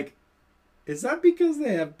 And I'm like, is that because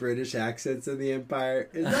they have British accents in the Empire?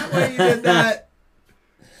 Is that why you did that?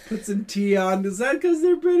 Put some tea on. Is that because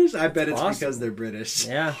they're British? I bet it's because they're British.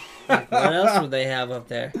 Yeah. What else would they have up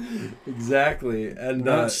there? Exactly. And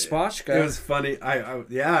not Spotchka. It was funny.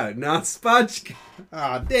 Not Spotchka.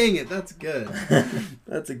 Ah, dang it. That's good.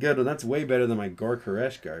 That's a good one. That's way better than my Gor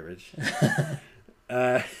Koresh garbage.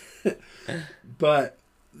 But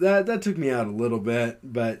that took me out a little bit.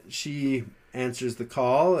 But she answers the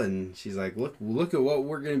call, and she's like, look at what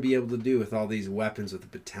we're going to be able to do with all these weapons, with a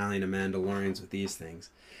battalion of Mandalorians, with these things.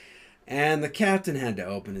 And the captain had to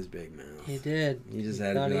open his big mouth. He did. He just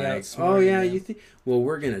had to be like, oh yeah, you think, well,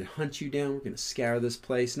 we're going to hunt you down. We're going to scour this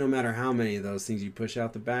place. No matter how many of those things you push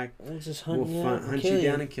out the back, we'll just hunt you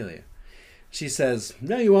down and kill you. She says,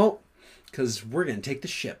 no, you won't, because we're going to take the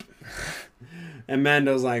ship. And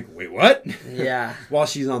Mando's like, wait, what? Yeah. While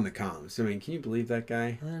she's on the comms. I mean, can you believe that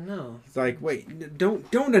guy? I don't know. It's like, wait,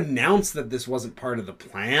 don't announce that this wasn't part of the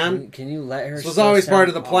plan. Can you let her? This was always part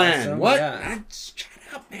of the plan. Awesome? What? Yeah. Shut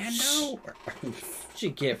up, Mando. What'd you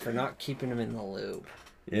get for not keeping him in the loop?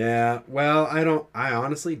 Yeah. Well, I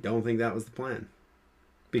honestly don't think that was the plan.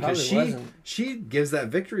 Because she gives that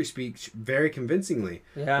victory speech very convincingly.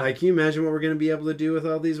 Yeah. Like, can you imagine what we're going to be able to do with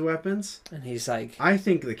all these weapons? And he's like, I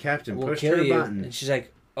think the captain pushed her button. And she's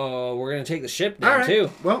like, oh, we're going to take the ship now,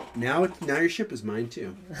 too. Well, now your ship is mine,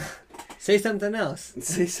 too. Say something else.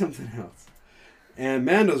 Say something else. And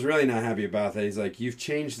Mando's really not happy about that. He's like, you've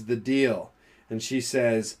changed the deal. And she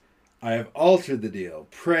says, I have altered the deal.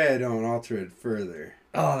 Pray I don't alter it further.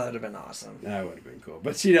 Oh, that would have been awesome. That would have been cool.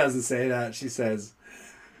 But she doesn't say that. She says,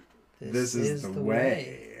 this is the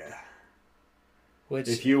way. Which,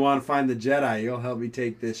 if you want to find the Jedi, you'll help me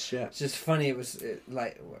take this ship. It's just funny. It was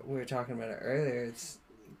like we were talking about it earlier. It's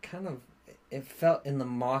kind of, it felt in the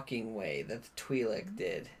mocking way that the Twi'lek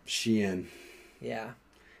did. Sheehan. Yeah.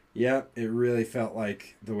 Yep, it really felt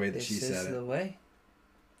like the way that This she said it. This is the way.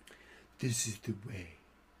 This is the way.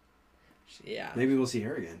 Yeah. Maybe we'll see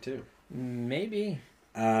her again too. Maybe.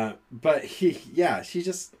 But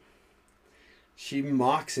she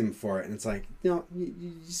mocks him for it, and it's like, no,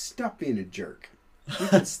 you stop being a jerk. You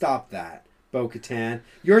can stop that, Bo-Katan.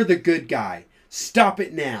 You're the good guy. Stop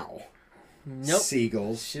it now. Nope.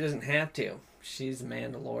 Seagulls. She doesn't have to. She's a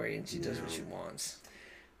Mandalorian. She does what she wants.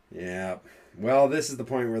 Yeah. Well, this is the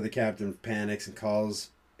point where the captain panics and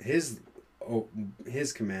calls his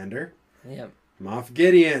commander. Yep. Moff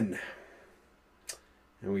Gideon.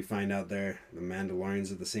 And we find out the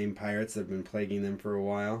Mandalorians are the same pirates that have been plaguing them for a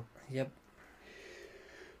while. Yep.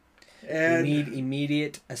 And we need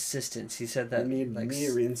immediate assistance. He said that. We need like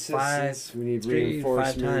immediate assistance. We need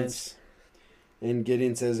reinforcements. And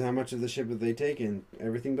Gideon says, how much of the ship have they taken?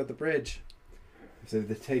 Everything but the bridge. If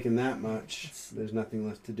they've taken that much, there's nothing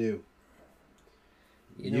left to do.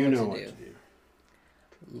 You know what to do.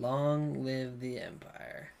 Long live the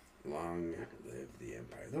Empire. Long live the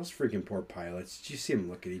Empire. Those freaking poor pilots. Did you see them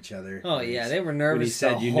look at each other? Oh, yeah. They were nervous he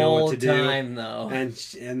said, the you know what whole to do. time, though.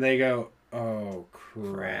 And they go, oh,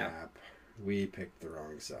 crap. We picked the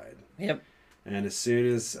wrong side. Yep. And as soon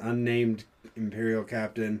as unnamed Imperial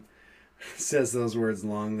Captain says those words,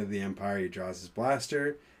 long live the Empire, he draws his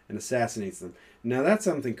blaster and assassinates them. Now, that's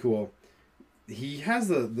something cool. He has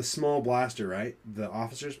the small blaster, right? The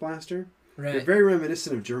officer's blaster. Right. They're very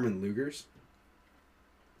reminiscent of German Lugers.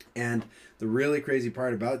 And the really crazy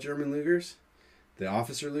part about German Lugers, the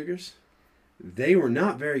officer Lugers, they were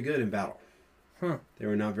not very good in battle. Huh. They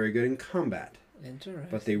were not very good in combat. Interesting.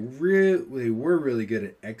 But they were really good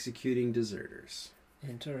at executing deserters.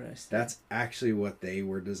 Interesting. That's actually what they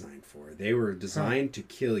were designed for. They were designed to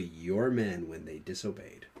kill your men when they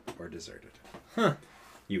disobeyed or deserted. Huh.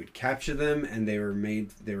 You would capture them, and they were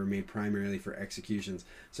made primarily for executions.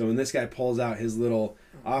 So when this guy pulls out his little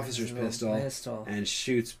officer's pistol and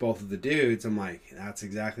shoots both of the dudes, I'm like, that's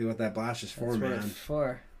exactly what that blaster's for, man. What it's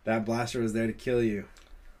for. That blaster was there to kill you.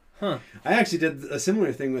 Huh. I actually did a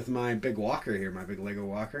similar thing with my big walker here, my big Lego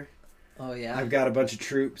walker. Oh, yeah? I've got a bunch of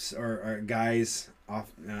troops or guys off,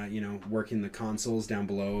 working the consoles down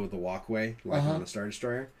below the walkway, like on a Star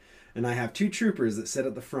Destroyer. And I have two troopers that sit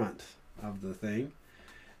at the front of the thing.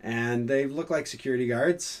 And they look like security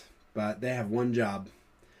guards, but they have one job.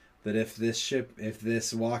 That if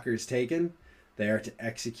this walker's taken, they are to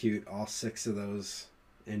execute all 6 of those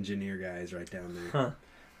engineer guys right down there. Huh.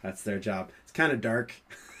 That's their job. It's kind of dark.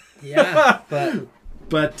 Yeah, but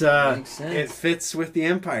it fits with the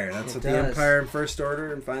Empire. That's what the Empire and First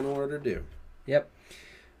Order and Final Order do. Yep.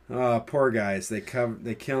 Poor guys. They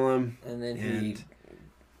kill him. And then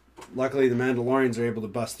luckily the Mandalorians are able to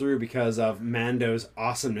bust through because of Mando's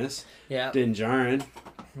awesomeness. Yeah. Din Djarin.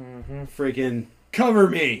 Freaking cover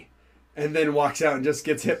me. And then walks out and just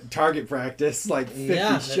gets hit target practice, like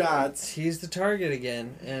 50 shots. He's the target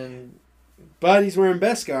again. But he's wearing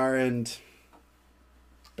Beskar, and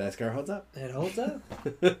Beskar holds up. It holds up.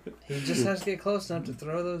 He just has to get close enough to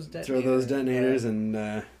throw those detonators.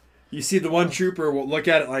 And you see the one trooper will look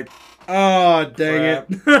at it like, oh, dang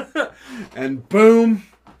it. And boom,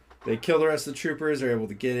 they kill the rest of the troopers. They're able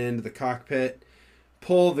to get into the cockpit,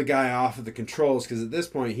 pull the guy off of the controls, because at this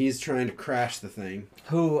point he's trying to crash the thing.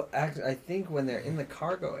 I think when they're in the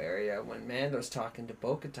cargo area, when Mando's talking to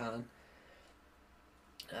Bo-Katan,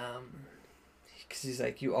 because he's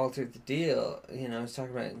like, you altered the deal, he's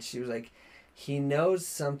talking about it, and she was like, he knows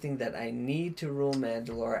something that I need to rule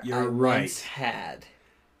Mandalore. You're right. Once had.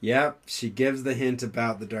 Yep, she gives the hint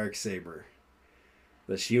about the Darksaber.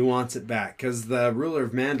 That she wants it back. Because the ruler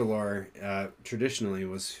of Mandalore, traditionally,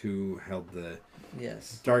 was who held the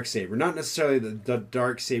Darksaber. Not necessarily the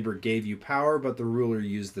Darksaber gave you power, but the ruler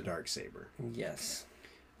used the Darksaber. Yes.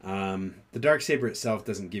 The Darksaber itself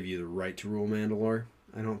doesn't give you the right to rule Mandalore,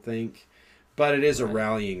 I don't think. But it is a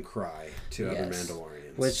rallying cry to other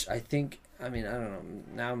Mandalorians. Which I think, I don't know,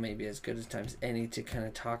 now maybe as good as time as any to kind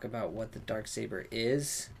of talk about what the Darksaber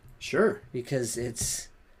is. Sure. Because it's,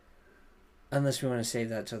 unless we want to save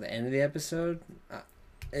that till the end of the episode,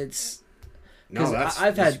 it's...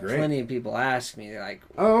 I've had plenty of people ask me, like,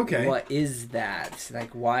 oh, okay, what is that?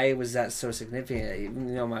 Like, why was that so significant?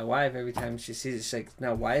 My wife, every time she sees it, she's like,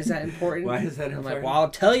 no, why is that important? Why is that important? I'm like, well, I'll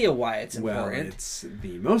tell you why it's important. Well, it's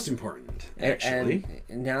the most important, actually.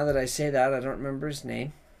 And now that I say that, I don't remember his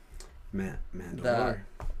name. Mandalore.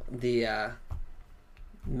 The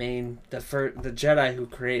Jedi who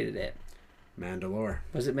created it. Mandalore.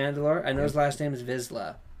 Was it Mandalore? I know his last name is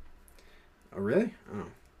Vizsla. Oh, really? Oh.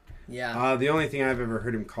 Yeah. The only thing I've ever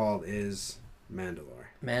heard him called is Mandalore.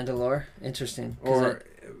 Mandalore? Interesting. Or,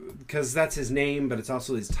 because that's his name, but it's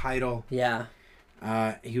also his title. Yeah.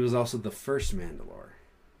 He was also the first Mandalore.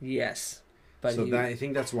 Yes. But so I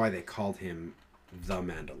think that's why they called him the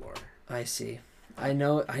Mandalore. I see. I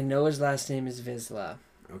know his last name is Vizsla.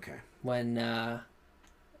 Okay. When,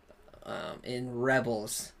 in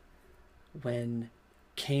Rebels, when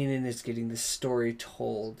Kanan is getting the story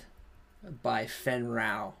told by Fen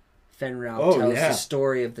Rao. Fen Rao tells the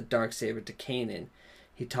story of the Darksaber to Kanan.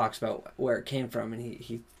 He talks about where it came from, and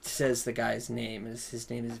he says the guy's name. His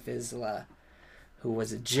name is Vizsla, who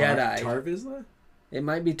was a Jedi. Tar Vizsla? It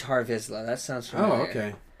might be Tar Vizsla. That sounds familiar. Oh,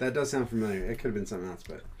 okay. That does sound familiar. It could have been something else,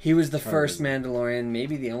 but... He was the first Mandalorian,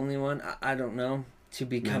 maybe the only one, I don't know, to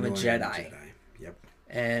become a Jedi. Yep.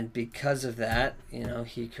 And because of that,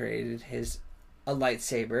 he created a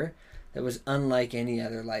lightsaber that was unlike any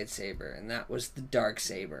other lightsaber, and that was the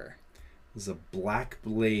Darksaber. It was a black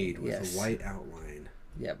blade with a white outline.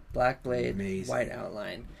 Yep, black blade, Amazing. White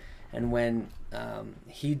outline. And when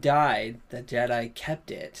he died, the Jedi kept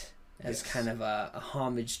it as kind of a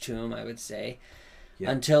homage to him, I would say,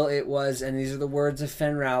 until it was, and these are the words of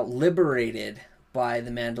Fen Rao, liberated by the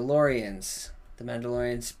Mandalorians. The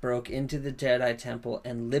Mandalorians broke into the Jedi Temple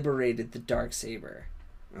and liberated the Darksaber.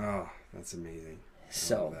 Oh, that's amazing.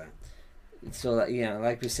 So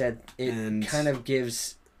like we said, it kind of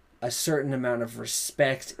gives a certain amount of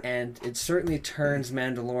respect, and it certainly turns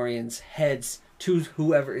Mandalorians' heads to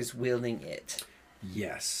whoever is wielding it.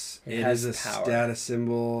 Yes. It is a power. Status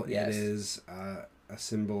symbol. Yes. It is a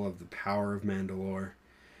symbol of the power of Mandalore.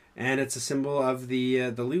 And it's a symbol of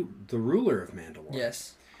the ruler of Mandalore.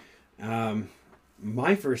 Yes.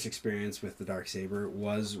 My first experience with the Darksaber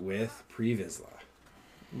was with Pre Vizsla.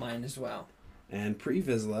 Mine as well. And Pre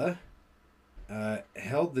Vizsla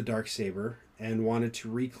held the Darksaber and wanted to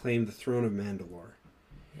reclaim the throne of Mandalore.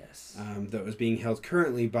 Yes. That was being held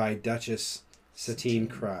currently by Duchess Satine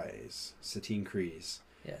Kryze.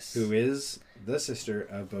 Yes. Who is the sister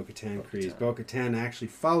of Bo-Katan Kryze. Bo-Katan actually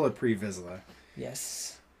followed Pre Vizsla.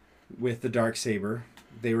 Yes. With the Darksaber.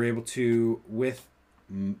 They were able to, with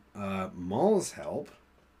Maul's help,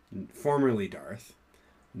 formerly Darth,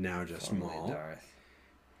 now just Maul.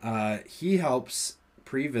 He helps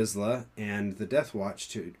Pre Vizsla and the Death Watch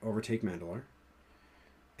to overtake Mandalore.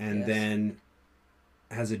 And then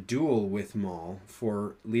has a duel with Maul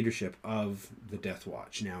for leadership of the Death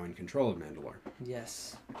Watch, now in control of Mandalore.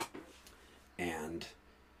 Yes. And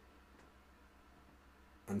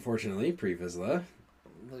unfortunately, Pre Vizsla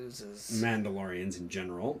loses. Mandalorians in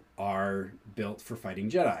general are built for fighting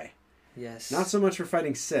Jedi. Yes. Not so much for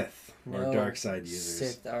fighting Sith or dark side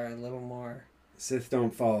users. Sith are a little more. Sith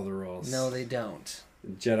don't follow the rules. No, they don't.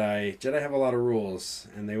 Jedi have a lot of rules,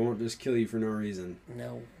 and they won't just kill you for no reason.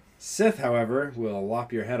 No. Sith, however, will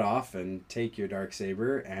lop your head off and take your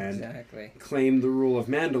Darksaber and claim the rule of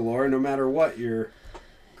Mandalore, no matter what your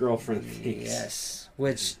girlfriend thinks. Yes,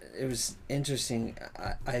 which it was interesting.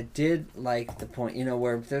 I did like the point,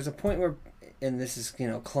 where there's a point where, and this is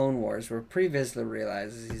Clone Wars, where Pre Vizsla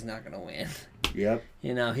realizes he's not going to win. Yep.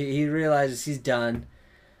 He realizes he's done,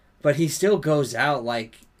 but he still goes out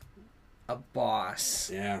like a boss.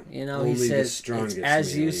 Yeah. He says,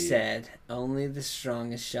 as you said, only the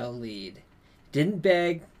strongest shall lead. Didn't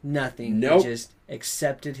beg, nothing. Nope. He just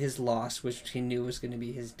accepted his loss, which he knew was going to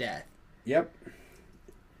be his death. Yep.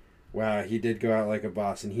 Wow, he did go out like a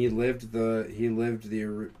boss, and he lived the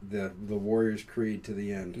warrior's creed to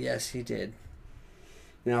the end. Yes, he did.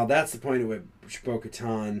 Now that's the point at which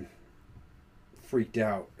Bo-Katan freaked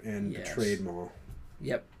out and betrayed Maul.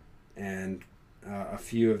 Yep. And a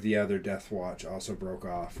few of the other Death Watch also broke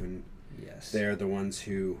off, and they're the ones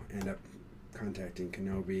who end up contacting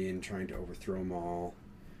Kenobi and trying to overthrow Maul.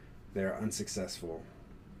 They're unsuccessful.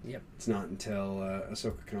 Yep. It's not until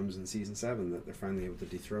Ahsoka comes in Season 7 that they're finally able to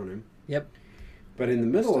dethrone him. Yep. But in the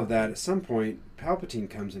middle of that, at some point, Palpatine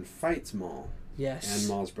comes and fights Maul. Yes. And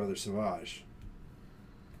Maul's brother Savage.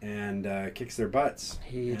 And kicks their butts.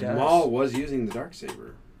 He does. And Maul was using the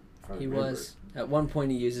Darksaber. He was. At one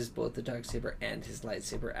point, he uses both the Darksaber and his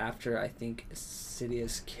lightsaber after, I think,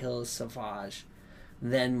 Sidious kills Savage.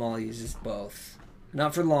 Then Maul uses both.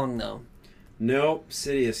 Not for long, though. Nope,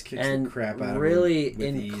 Sidious kicks the crap out of him. Really,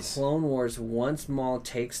 in Clone Wars, once Maul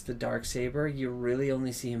takes the Darksaber, you really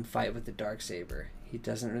only see him fight with the Darksaber. He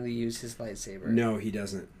doesn't really use his lightsaber. No, he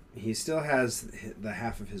doesn't. He still has the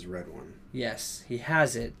half of his red one. Yes, he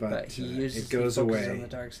has it, but he uses it goes away on the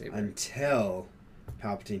Darksaber until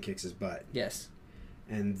Palpatine kicks his butt. Yes.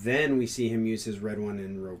 And then we see him use his red one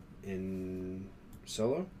in in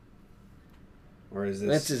Solo? Or is this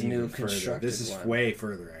That's his even new further? constructed This is one. way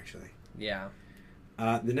further, actually. Yeah.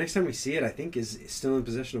 The next time we see it, I think, is still in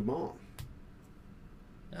possession of Maul.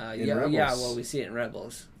 Yeah. Well, we see it in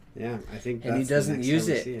Rebels, Yeah, I think. and he that's the doesn't next use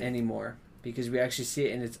time we it see anymore because we actually see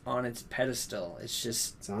it, and it's on its pedestal. It's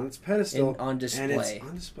just It's on its pedestal on display. and it's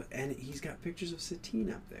on display, and he's got pictures of Satine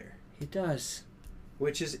up there, He does.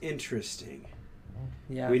 which is interesting.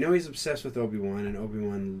 Yeah. We know he's obsessed with Obi-Wan, and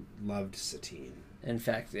Obi-Wan loved Satine. In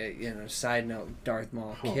fact, side note, Darth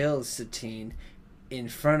Maul Oh. kills Satine in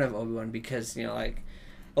front of Obi-Wan because,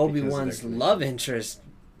 Obi-Wan's connection. love interest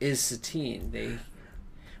is Satine.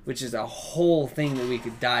 Which is a whole thing that we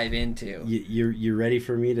could dive into. You ready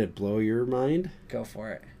for me to blow your mind? Go for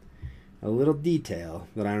it. A little detail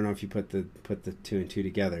that I don't know if you put the two and two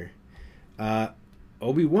together.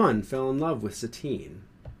 Obi-Wan fell in love with Satine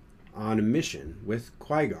on a mission with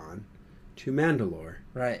Qui-Gon to Mandalore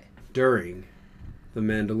Right. during the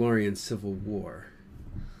Mandalorian Civil War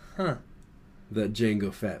Huh. that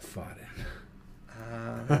Jango Fett fought in.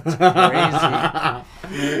 That's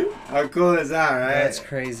crazy. How cool is that, right? That's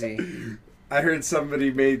crazy. I heard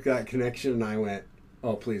somebody made that connection, and I went,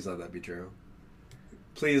 "Oh, please let that be true.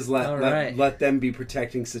 Please let them be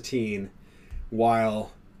protecting Satine,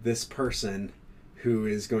 while this person, who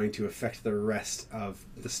is going to affect the rest of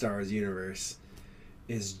the Star Wars universe,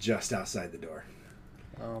 is just outside the door.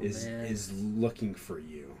 Oh, man. Is looking for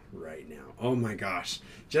you right now." Oh my gosh!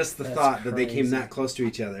 Just the That's thought that they came crazy. that close to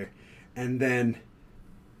each other, and then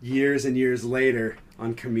years and years later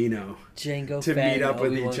on Camino Jango to Fett meet up and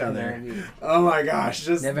with Obi-Wan each other. Kenobi. Oh my gosh!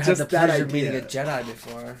 Never had just the that pleasure of meeting a idea. Jedi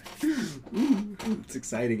before. It's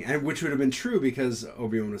exciting, and which would have been true because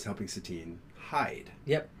Obi-Wan was helping Satine hide.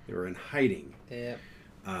 Yep. They were in hiding, Yep.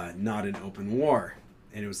 not in open war,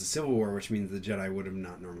 and it was the Civil War, which means the Jedi would have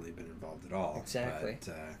not normally been involved at all. Exactly.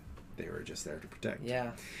 But they were just there to protect.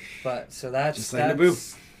 Yeah. But so that's Just like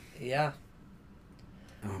Naboo. Yeah.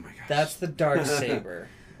 Oh my gosh. That's the Darksaber.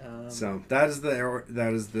 So that is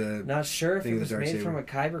the. Not sure if thing it of was the made Darksaber. from a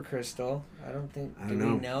kyber crystal. I don't think. I don't do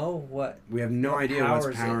know. we know what? We have no what idea powers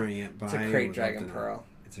what's powering it. It's by a or Krayt without Dragon the- Pearl.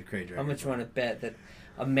 It's a Krayt Dragon. How much you Pearl. want to bet that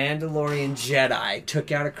a Mandalorian Jedi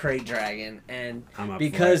took out a Krayt Dragon, and I'm up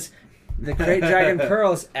because for the Krayt Dragon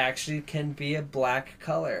pearls actually can be a black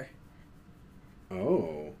color.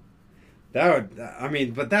 Oh. That would, I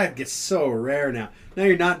mean, but that gets so rare now. Now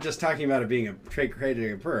you're not just talking about it being a Krayt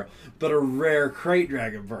Dragon Pearl, but a rare Krayt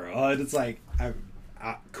Dragon Pearl. And it's like,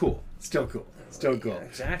 cool. Still cool. Still cool. Yeah,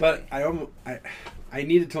 exactly. But I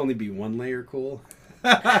need it to only be one layer cool.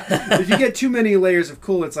 If you get too many layers of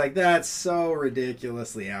cool, it's like, that's so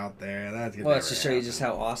ridiculously out there. That's Well, it's to show you just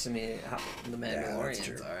how awesome the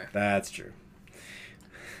Mandalorians are. That's true.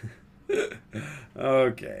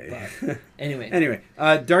 Okay. But, anyway. Anyway,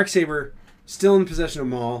 Darksaber, still in possession of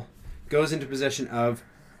Maul, goes into possession of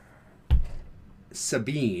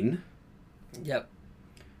Sabine. Yep.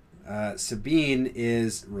 Sabine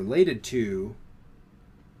is related to...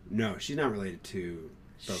 No, she's not related to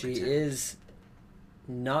Bo-Katan. She is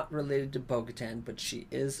not related to Bo-Katan, but she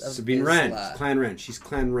is of Sabine Vizsla. Wren. Clan Wren. She's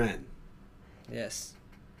Clan Wren. Yes.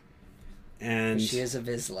 And But she is a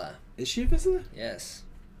Vizsla. Is she a Vizsla? Yes.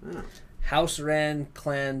 Oh. House Wren,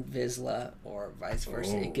 Clan Vizsla, or vice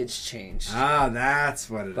versa. Oh. It gets changed. Ah, that's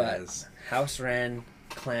what it is. But House Wren,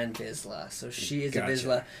 Clan Vizsla. So she is Gotcha. a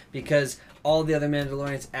Vizsla because all the other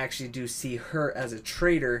Mandalorians actually do see her as a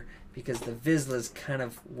traitor because the Vizslas kind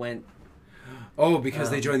of went... Oh, because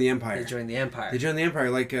they joined the Empire. They joined the Empire. They joined the Empire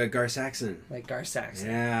like Gar Saxon. Like Gar Saxon.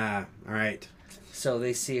 Yeah, all right. So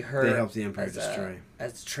they see her They helped the Empire as destroy.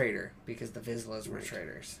 as a traitor because the Vizslas were Right.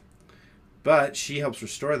 traitors. But she helps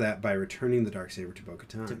restore that by returning the Darksaber to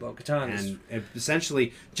Bo-Katan. To Bo-Katan. And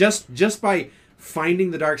essentially, just by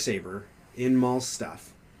finding the Darksaber in Maul's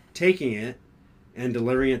stuff, taking it, and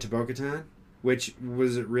delivering it to Bo-Katan, which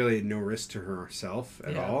was really no risk to herself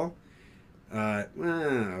at Yeah. all.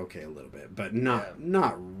 Okay, a little bit, but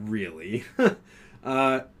not really.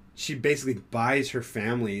 She basically buys her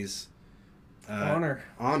family's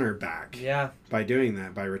honor back. Yeah. By doing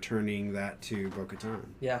that, by returning that to Bo-Katan.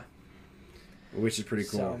 Yeah. Which is pretty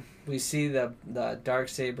cool. So we see the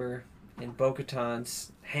Darksaber in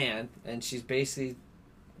Bo-Katan's hand, and she's basically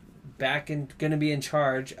going to be in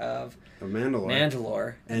charge of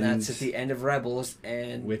Mandalore, and that's at the end of Rebels,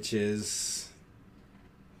 and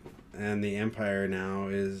and the Empire now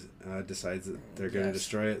decides that they're going to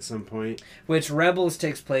destroy it at some point. Which Rebels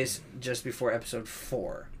takes place just before Episode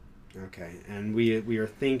 4. Okay, and we are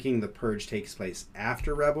thinking the Purge takes place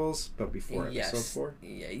after Rebels, but before Episode 4?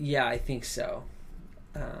 Yeah, I think so.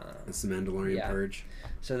 It's the Mandalorian Purge.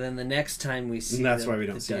 So then the next time we see, and that's why we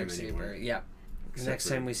don't see him anymore. Yeah. The next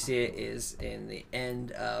time we see it is in the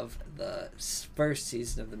end of the first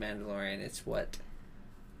season of The Mandalorian. It's what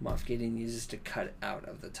Moff Gideon uses to cut out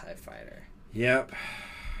of the TIE Fighter. Yep.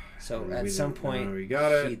 So at some point,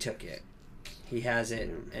 he took it. He has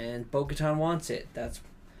it, and Bo-Katan wants it. That's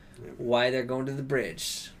why they're going to the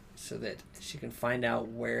bridge, so that she can find out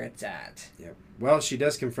where it's at. Yep. Well, she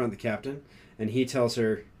does confront the captain, and he tells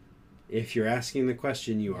her, if you're asking the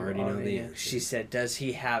question, you already know the answer. She said, does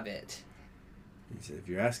he have it? He said, if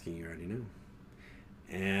you're asking, you already know.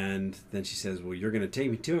 And then she says, well, you're going to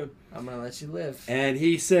take me to him. I'm going to let you live. And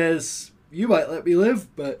he says, you might let me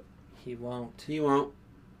live, but... He won't. He won't.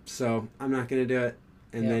 So, I'm not going to do it.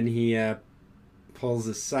 And then he pulls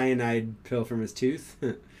a cyanide pill from his tooth.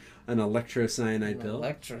 An electrocyanide pill.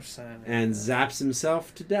 And zaps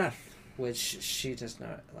himself to death. Which she does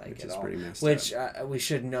not like which at is all. Pretty messed which up. We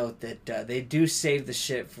should note that they do save the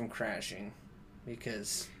ship from crashing.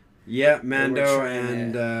 Because... Yeah, Mando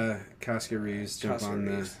and Casca Reeves jump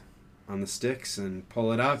on the sticks and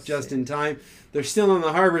pull it up just in time. They're still in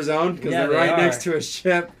the harbor zone because they're right next to a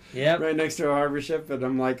ship. Yep. Right next to a harbor ship. And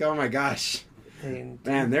I'm like, oh my gosh.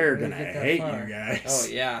 Man, they're going to hate you guys.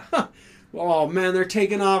 Oh, yeah. Oh, man, they're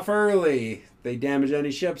taking off early. They damage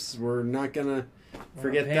any ships. We're not going to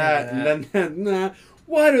forget that. And then,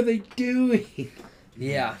 what are they doing?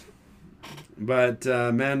 Yeah. But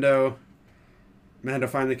Mando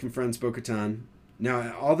finally confronts Bo-Katan.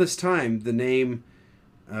 Now, all this time, the name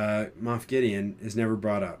Moff Gideon is never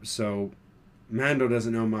brought up. So, Mando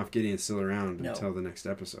doesn't know Moff Gideon's still around until the next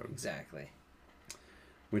episode. Exactly.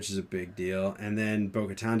 Which is a big deal. And then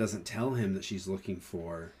Bo-Katan doesn't tell him that she's looking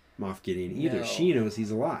for Moff Gideon either. No. She knows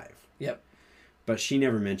he's alive. Yep. But she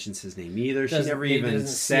never mentions his name either. She never even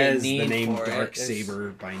says the name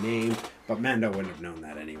Darksaber by name. But Mando wouldn't have known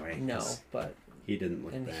that anyway. No, but... He didn't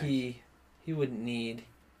look back. And he wouldn't need...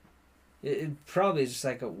 It probably is just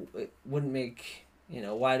like it wouldn't make...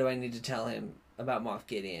 why do I need to tell him about Moff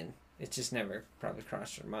Gideon? It just never probably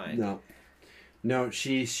crossed her mind. No,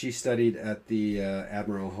 she studied at the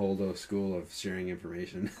Admiral Holdo School of Sharing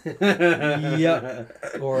Information.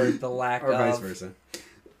 Yep. Or the lack of... Or vice versa.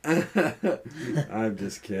 I'm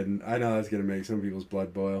just kidding. I know that's going to make some people's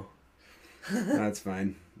blood boil. That's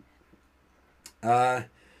fine.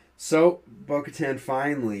 So, Bo-Katan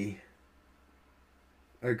finally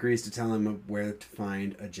agrees to tell him where to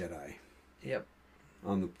find a Jedi. Yep.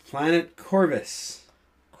 On the planet Corvus.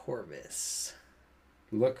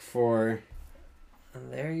 Look for...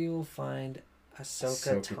 And there you will find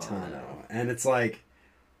Ahsoka Tano. And it's like,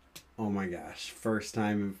 oh my gosh, first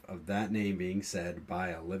time of that name being said by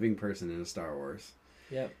a living person in a Star Wars.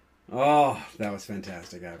 Yep. Oh, that was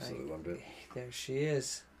fantastic. I absolutely loved it. There she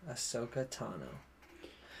is, Ahsoka Tano.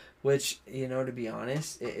 Which, to be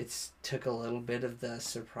honest, it's took a little bit of the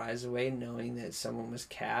surprise away knowing that someone was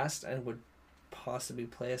cast and would possibly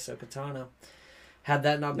play Ahsoka Tano. Had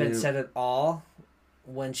that not been said at all,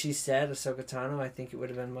 when she said Ahsoka Tano, I think it would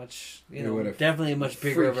have been much, definitely a much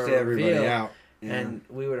bigger of a reveal. Out. Yeah. And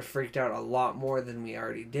we would have freaked out a lot more than we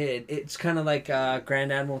already did. It's kind of like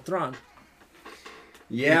Grand Admiral Thrawn.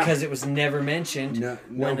 Yeah. Because it was never mentioned.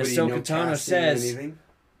 When Ahsoka Tano says,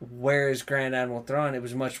 where is Grand Admiral Thrawn? It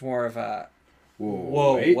was much more of a,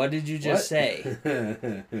 whoa, what did you just say?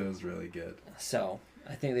 It was really good. So,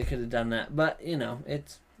 I think they could have done that. But,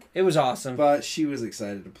 it was awesome. But she was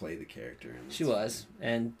excited to play the character. She was.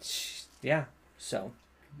 And, so.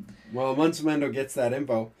 Well, once Mando gets that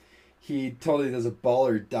info, he totally does a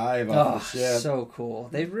baller dive off the ship. So cool.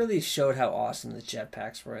 They really showed how awesome the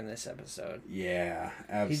jetpacks were in this episode. Yeah,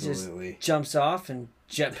 absolutely. He just jumps off and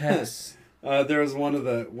jetpacks. There was one of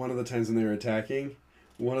the times when they were attacking,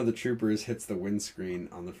 one of the troopers hits the windscreen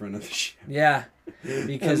on the front of the ship. Yeah.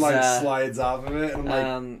 Because and slides off of it. And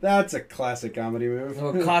I'm like, that's a classic comedy move.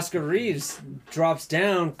 Well, Casca Reeves drops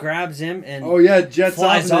down, grabs him, and jets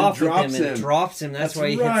flies off drops with him and drops him. That's why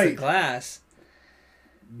he hits the glass.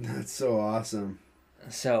 That's so awesome.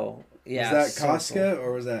 So, yeah. Was that Casca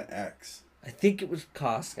or was that X? I think it was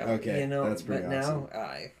Casca. Okay, that's pretty awesome.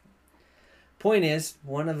 Point is,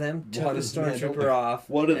 one of them took the stormtrooper off.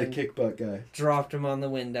 One of the kick butt guys. Dropped him on the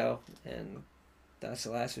window, and that's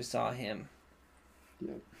the last we saw of him.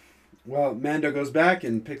 Yep. Well, Mando goes back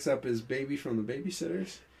and picks up his baby from the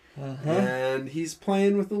babysitters. Uh-huh. And he's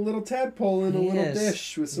playing with a little tadpole in a little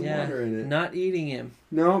dish with some water in it. Not eating him.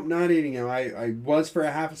 No, not eating him. I was for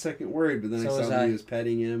a half a second worried, but then I saw that he was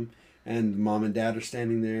petting him, and mom and dad are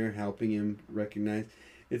standing there helping him recognize.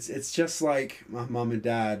 It's just like mom and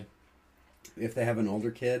dad, if they have an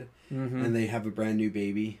older kid and they have a brand new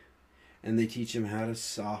baby, and they teach him how to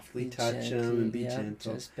softly touch him and be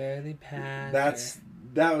gentle. Just barely pat.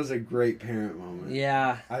 That was a great parent moment.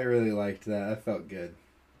 Yeah. I really liked that. I felt good.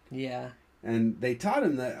 Yeah. And they taught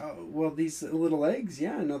him that, these little eggs,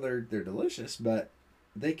 I know they're delicious, but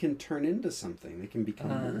they can turn into something. They can become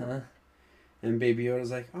more. And Baby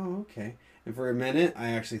Yoda's like, oh, okay. And for a minute, I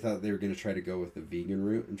actually thought they were going to try to go with the vegan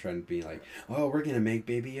route and try to be like, oh, we're going to make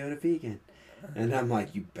Baby Yoda vegan. And I'm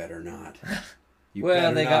like, you better not.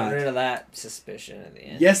 They got rid of that suspicion at the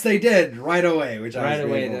end. Yes, they did, right away.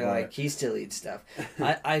 They're like, he still eats stuff.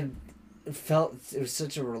 I felt it was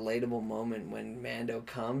such a relatable moment when Mando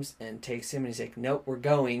comes and takes him and he's like, nope, we're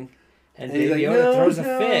going. And Baby Yoda throws a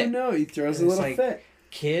fit. No, he throws a little fit.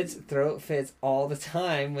 Kids throw fits all the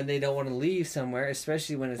time when they don't want to leave somewhere,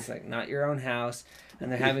 especially when it's like not your own house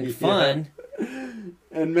and they're having fun.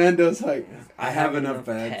 And Mando's like, I have enough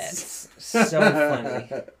pets. So funny.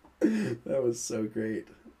 That was so great.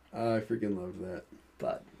 I freaking loved that.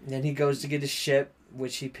 But then he goes to get his ship,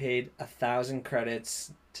 which he paid 1,000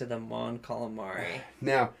 credits to the Mon Calamari.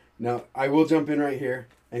 Now, I will jump in right here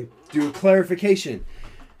and do a clarification.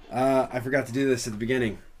 I forgot to do this at the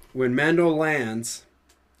beginning. When Mando lands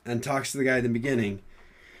and talks to the guy at the beginning,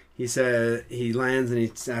 he lands and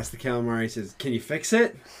he asks the calamari, he says, can you fix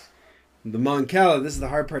it? The Mon Cala, this is the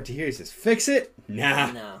hard part to hear. He says, fix it?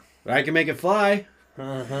 Nah. No. But I can make it fly.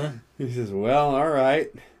 He says, well, all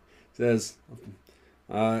right. He says,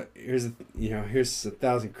 here's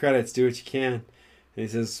 1,000 credits. Do what you can. And he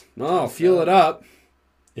says, "Oh, fuel it up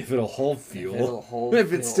if it'll hold fuel.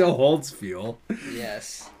 If it still holds fuel."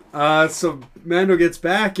 Yes. So Mando gets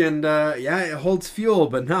back and it holds fuel,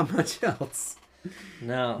 but not much else.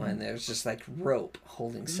 No, and there's just like rope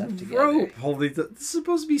holding stuff together. This is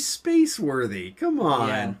supposed to be space worthy. Come on.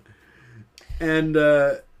 Yeah. And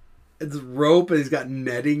it's rope, and he's got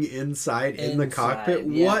netting inside in the cockpit.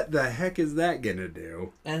 Yeah. What the heck is that gonna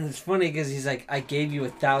do? And it's funny because he's like, I gave you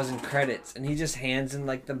 1,000 credits, and he just hands him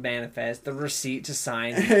like the manifest, the receipt to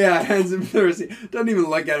sign. Yeah, hands him the receipt. Doesn't even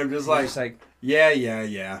look at him, just like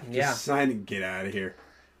yeah. Just sign it and get out of here.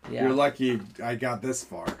 Yeah. You're lucky I got this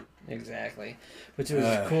far. Exactly. Which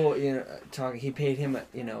was cool, he paid him,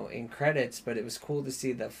 in credits, but it was cool to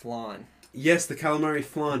see the flan. Yes, the calamari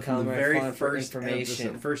flan from the very first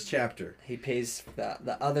episode, first chapter. He pays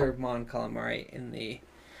the other Mon Calamari in the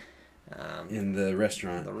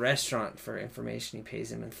restaurant. The restaurant for information. He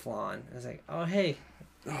pays him in flan. I was like, oh hey.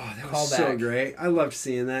 Oh, that was so great. I loved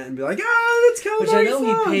seeing that and be like, that's calamari. Which I know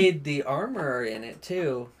flan. He paid the armor in it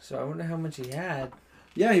too. So I wonder how much he had.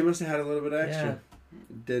 Yeah, he must have had a little bit extra. Yeah.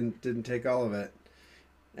 Didn't take all of it,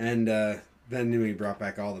 and then when he brought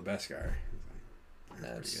back all the Beskar.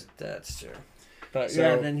 That's true. But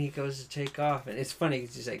then he goes to take off, and it's funny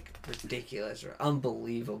because he's like ridiculous or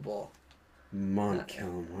unbelievable. Mon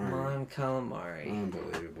Calamari.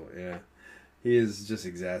 Unbelievable, yeah. He is just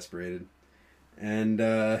exasperated. And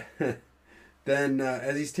then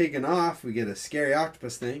as he's taking off, we get a scary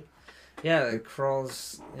octopus thing. Yeah, it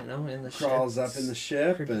crawls, in the ship. Crawls up in the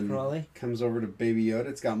ship and comes over to Baby Yoda.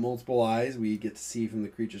 It's got multiple eyes. We get to see from the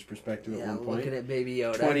creature's perspective at one point. Looking at Baby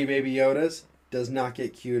Yoda. 20 Baby Yodas. Does not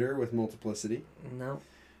get cuter with multiplicity. No.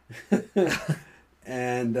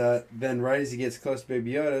 And then right as he gets close to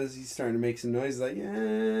Baby Yoda, he's starting to make some noise like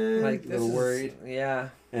a little worried. Yeah.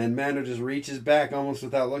 And Mando just reaches back almost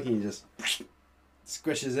without looking. He just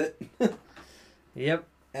squishes it. Yep.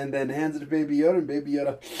 And then hands it to Baby Yoda, and Baby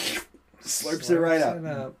Yoda slurps it right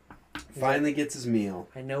up. Finally gets his meal.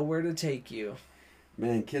 I know where to take you.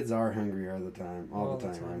 Man, kids are hungry all the time. All the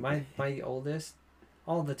time. Right? My oldest,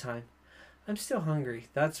 all the time. I'm still hungry.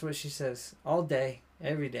 That's what she says. All day.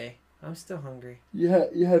 Every day. I'm still hungry. Yeah,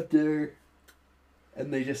 you have dinner.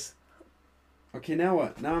 And they just... Okay, now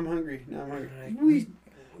what? Now I'm hungry. Right.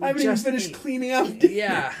 I haven't even finished cleaning up.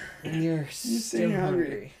 Yeah. And you're still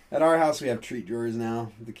hungry. At our house, we have treat drawers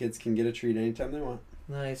now. The kids can get a treat anytime they want.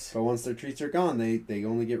 Nice. But once their treats are gone, they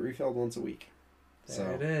only get refilled once a week.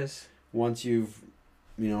 There it is. Once you've,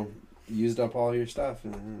 used up all your stuff,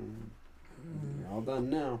 you're all done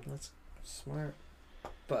now. That's smart.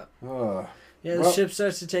 But the ship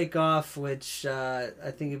starts to take off, which I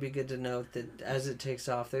think it'd be good to note that as it takes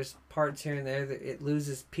off, there's parts here and there that it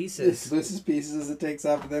loses pieces. It loses pieces as it takes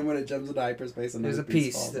off, and then when it jumps into hyperspace, there's a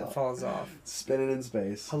piece that falls off. Spinning in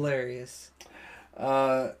space. Hilarious.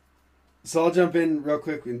 So I'll jump in real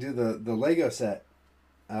quick and do the Lego set.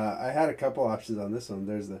 I had a couple options on this one.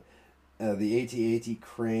 There's the AT-AT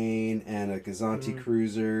crane and a Gazanti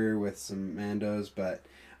cruiser with some Mandos, but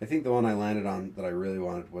I think the one I landed on that I really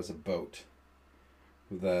wanted was a boat.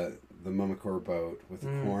 The Mummicore boat with the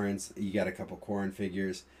Quarrens. You got a couple Quarren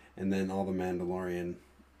figures, and then all the Mandalorian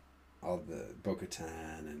all the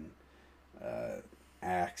Bo-Katan and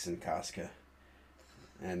Axe and Casca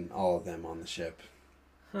and all of them on the ship.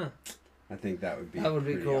 Huh. I think that would be a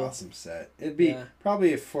pretty cool. awesome set. It'd be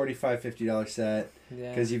probably a $45-$50 set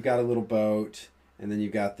because you've got a little boat and then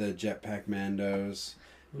you've got the jetpack Mandos.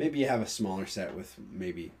 Maybe you have a smaller set with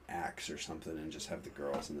maybe Axe or something and just have the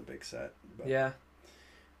girls in the big set. But,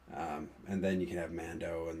 and then you can have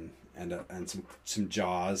Mando and some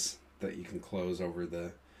jaws that you can close over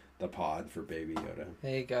the pod for Baby Yoda.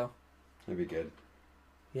 There you go. That'd be good.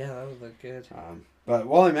 Yeah, that would look good. But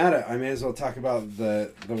while I'm at it, I may as well talk about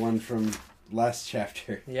the one from last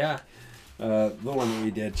chapter. Yeah. The one that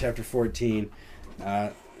we did, chapter 14.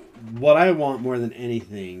 What I want more than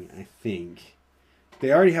anything, I think,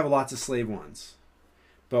 they already have lots of slave ones,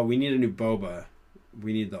 but we need a new Boba.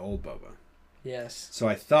 We need the old Boba. Yes. So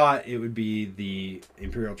I thought it would be the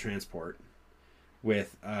Imperial transport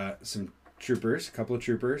with some troopers, a couple of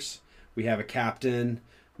troopers. We have a captain,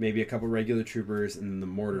 maybe a couple regular troopers, and then the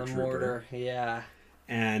mortar trooper. The mortar, yeah.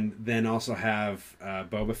 And then also have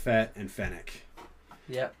Boba Fett and Fennec.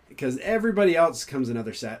 Yep. Because everybody else comes in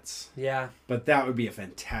other sets. Yeah. But that would be a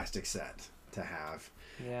fantastic set to have.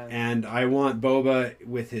 Yeah. And I want Boba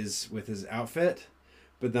with his outfit,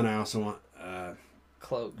 but then I also want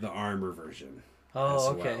cloak, the armor version. Oh,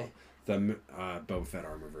 okay. Well. The Boba Fett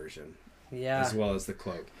armor version. Yeah. As well as the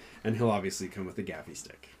cloak, and he'll obviously come with a gaffy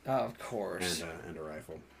stick. Oh, of course. And a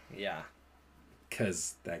rifle. Yeah.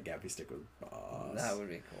 Because that gaffy stick was boss. That would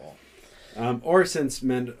be cool. Or since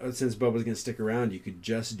Boba's gonna stick around, you could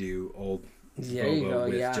just do old Boba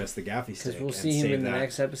with just the gaffy stick. Because we'll see him in the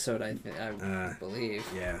next episode, I believe.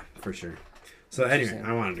 Yeah, for sure. So anyway,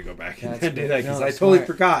 I wanted to go back and do that because I totally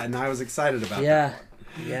forgot and I was excited about that.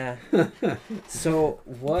 Yeah. So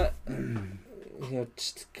what?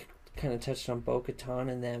 Just kind of touched on Bo-Katan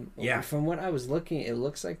and them. Yeah. From what I was looking, it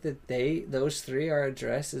looks like that those three are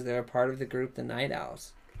addressed as they're a part of the group, the Night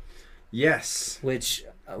Owls. Yes. Which,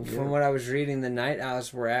 from what I was reading, the Night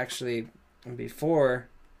Owls were actually before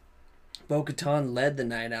Bo-Katan led the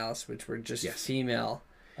Night Owls, which were just a female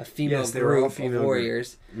group of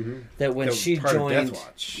warriors. Mm-hmm. That when she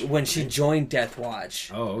joined Death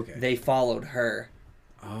Watch, they followed her.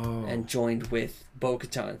 Oh. And joined with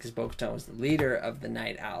Bo-Katan because Bo-Katan was the leader of the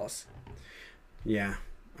Night Owls. Yeah.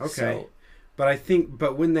 Okay.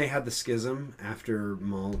 But when they had the schism after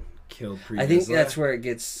Maul killed Pre Vizsla, I think that's where it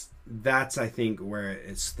gets. That's I think where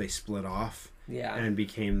they split off. Yeah. And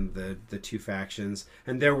became the two factions,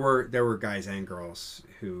 and there were guys and girls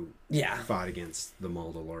who fought against the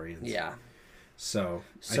Mandalorians. Yeah. So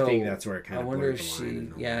I think that's where it kind of blurred the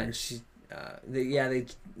line. And she. They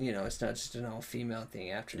it's not just an all-female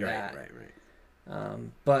thing after that. Right.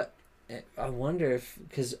 But I wonder if,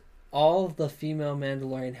 because all of the female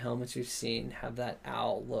Mandalorian helmets we've seen have that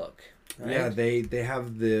owl look. Right? Yeah, they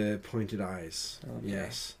have the pointed eyes. Okay.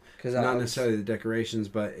 Yes. Not necessarily the decorations,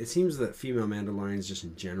 but it seems that female Mandalorians just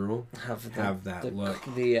in general have that look.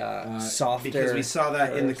 The softer. Because we saw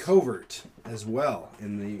that in the Covert as well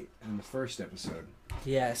in the first episode.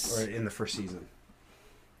 Yes. Or in the first season.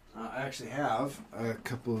 I actually have a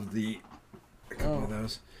couple of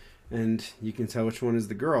those, and you can tell which one is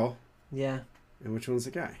the girl. Yeah. And which one's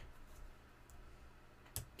the guy.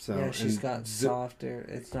 So yeah, she's got softer.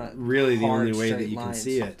 It's not really the only way that you lines. can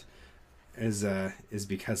see it is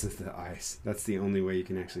because of the eyes. That's the only way you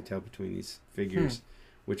can actually tell between these figures.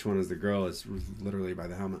 Which one is the girl is literally by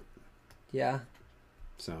the helmet. Yeah.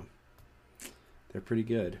 So they're pretty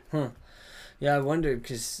good. Huh. Yeah, I wondered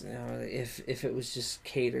because if it was just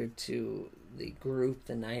catered to the group,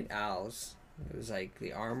 the Night Owls, it was like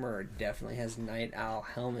the armor definitely has Night Owl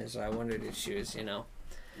helmets. So I wondered if she was,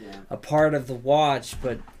 a part of the Watch,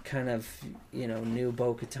 but kind of, knew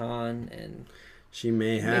Bo-Katan, and she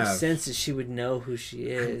may have. Makes sense that she would know who she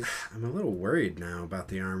is. I'm a little worried now about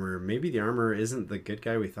the armor. Maybe the armor isn't the good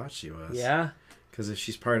guy we thought she was. Yeah. Because if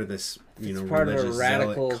she's part of this, part religious of a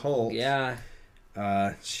radical cult, yeah.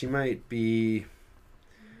 She might be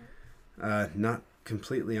not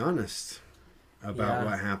completely honest about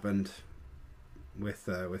what happened with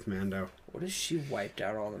Mando. What if she wiped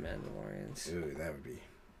out all the Mandalorians? Ooh, that would be.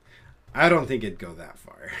 I don't think it'd go that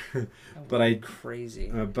far, but crazy.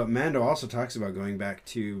 But Mando also talks about going back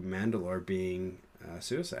to Mandalore being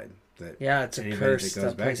suicide. That it's a curse. That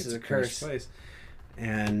goes back, it's a cursed place.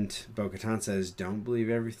 And Bo-Katan says, "Don't believe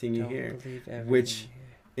everything you hear," which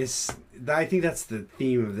is, I think that's the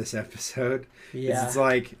theme of this episode. Yeah, it's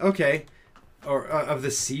like or of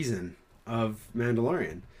the season of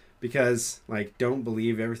Mandalorian, because don't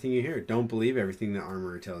believe everything you hear. Don't believe everything the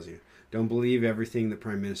armorer tells you. Don't believe everything that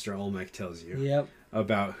Prime Minister Olmec tells you. Yep.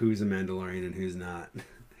 About who's a Mandalorian and who's not.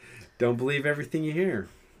 Don't believe everything you hear.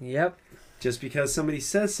 Yep. Just because somebody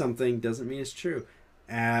says something doesn't mean it's true.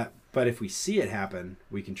 But if we see it happen,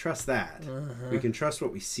 we can trust that. We can trust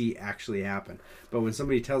what we see actually happen. But when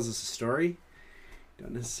somebody tells us a story,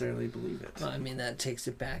 don't necessarily believe it. Well, I mean, that takes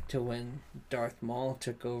it back to when Darth Maul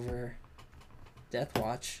took over Death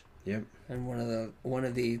Watch. Yep. And one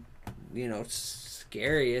of the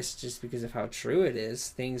scariest, just because of how true it is,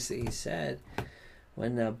 things that he said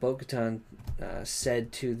when Bo-Katan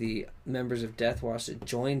said to the members of Death Watch that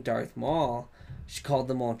joined Darth Maul, she called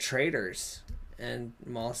them all traitors. And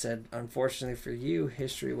Maul said, unfortunately for you,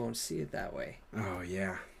 history won't see it that way. Oh,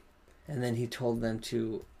 yeah. And then he told them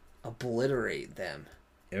to obliterate them.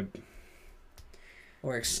 Yep.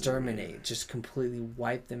 Or exterminate, just completely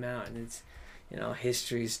wipe them out. And it's,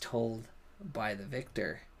 history's told by the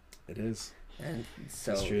victor. It is. And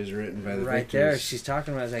so history is written by the right victors. there, she's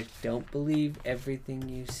talking about, like, don't believe everything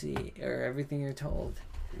you see or everything you're told.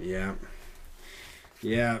 Yeah.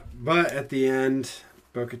 Yeah, but at the end,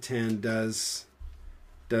 Bo-Katan does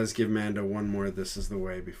give Mando one more "this is the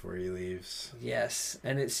way" before he leaves. Yes,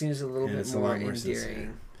 and it seems a little bit more endearing.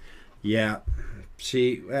 Sincere. Yeah.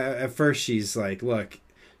 She at first she's like, look,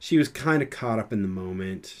 she was kind of caught up in the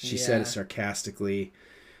moment. She said it sarcastically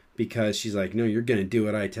because she's like, no, you're going to do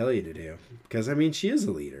what I tell you to do. Because, I mean, she is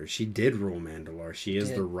a leader. She did rule Mandalore. She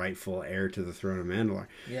is the rightful heir to the throne of Mandalore.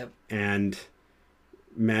 Yep. And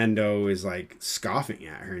Mando is like scoffing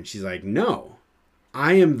at her, and she's like, no,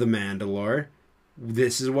 I am the Mandalore.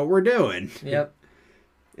 This is what we're doing. Yep.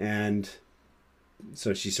 And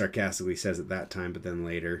so she sarcastically says at that time, but then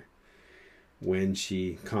later, when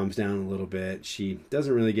she calms down a little bit, she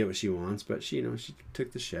doesn't really get what she wants, but she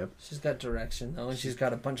took the ship. She's got direction though, and she's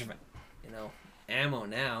got a bunch of ammo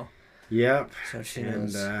now. Yep. So she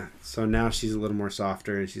knows. And so now she's a little more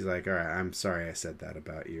softer, and she's like, all right, I'm sorry I said that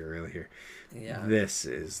about you earlier. Yeah. This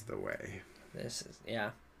is the way.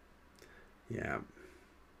 Yeah.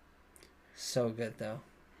 So good though.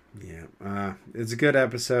 Yeah. It's a good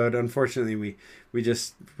episode. Unfortunately, we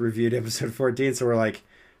just reviewed episode 14, so we're like,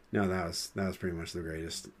 no, that was pretty much the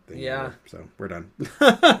greatest thing ever. So we're done.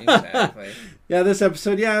 Exactly. Yeah, this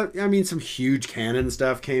episode, I mean, some huge canon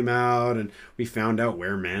stuff came out, and we found out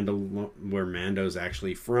where Mando's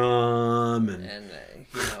actually from, and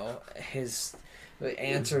his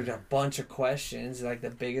answered a bunch of questions, like the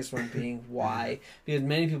biggest one being why, because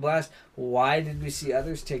many people ask, why did we see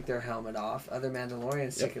others take their helmet off, other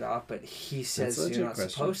Mandalorians take it off, but he says you're not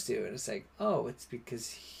supposed to, and it's like, oh, it's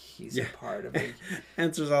because he's a part of it.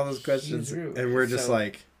 Answers all those questions, and we're just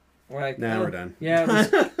we're done. Yeah,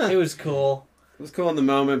 it was cool. It was cool in the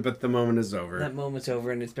moment, but the moment is over. That moment's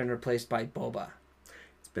over, and it's been replaced by Boba.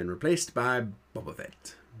 It's been replaced by Boba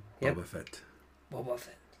Fett. Yep. Boba Fett. Boba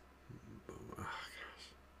Fett. Oh, gosh.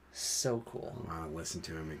 So cool. I want to listen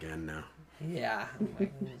to him again now. Yeah. I'm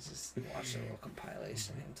like, let's just watch a little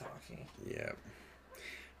compilation of him talking. Yeah.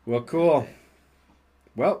 Well, cool.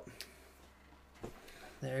 Well,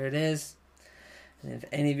 there it is. And if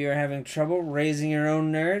any of you are having trouble raising your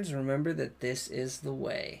own nerds, remember that this is the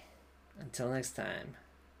way. Until next time.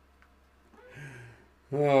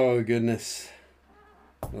 Oh, goodness.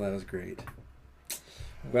 Well, that was great.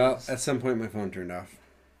 Well, at some point my phone turned off.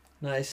 Nice.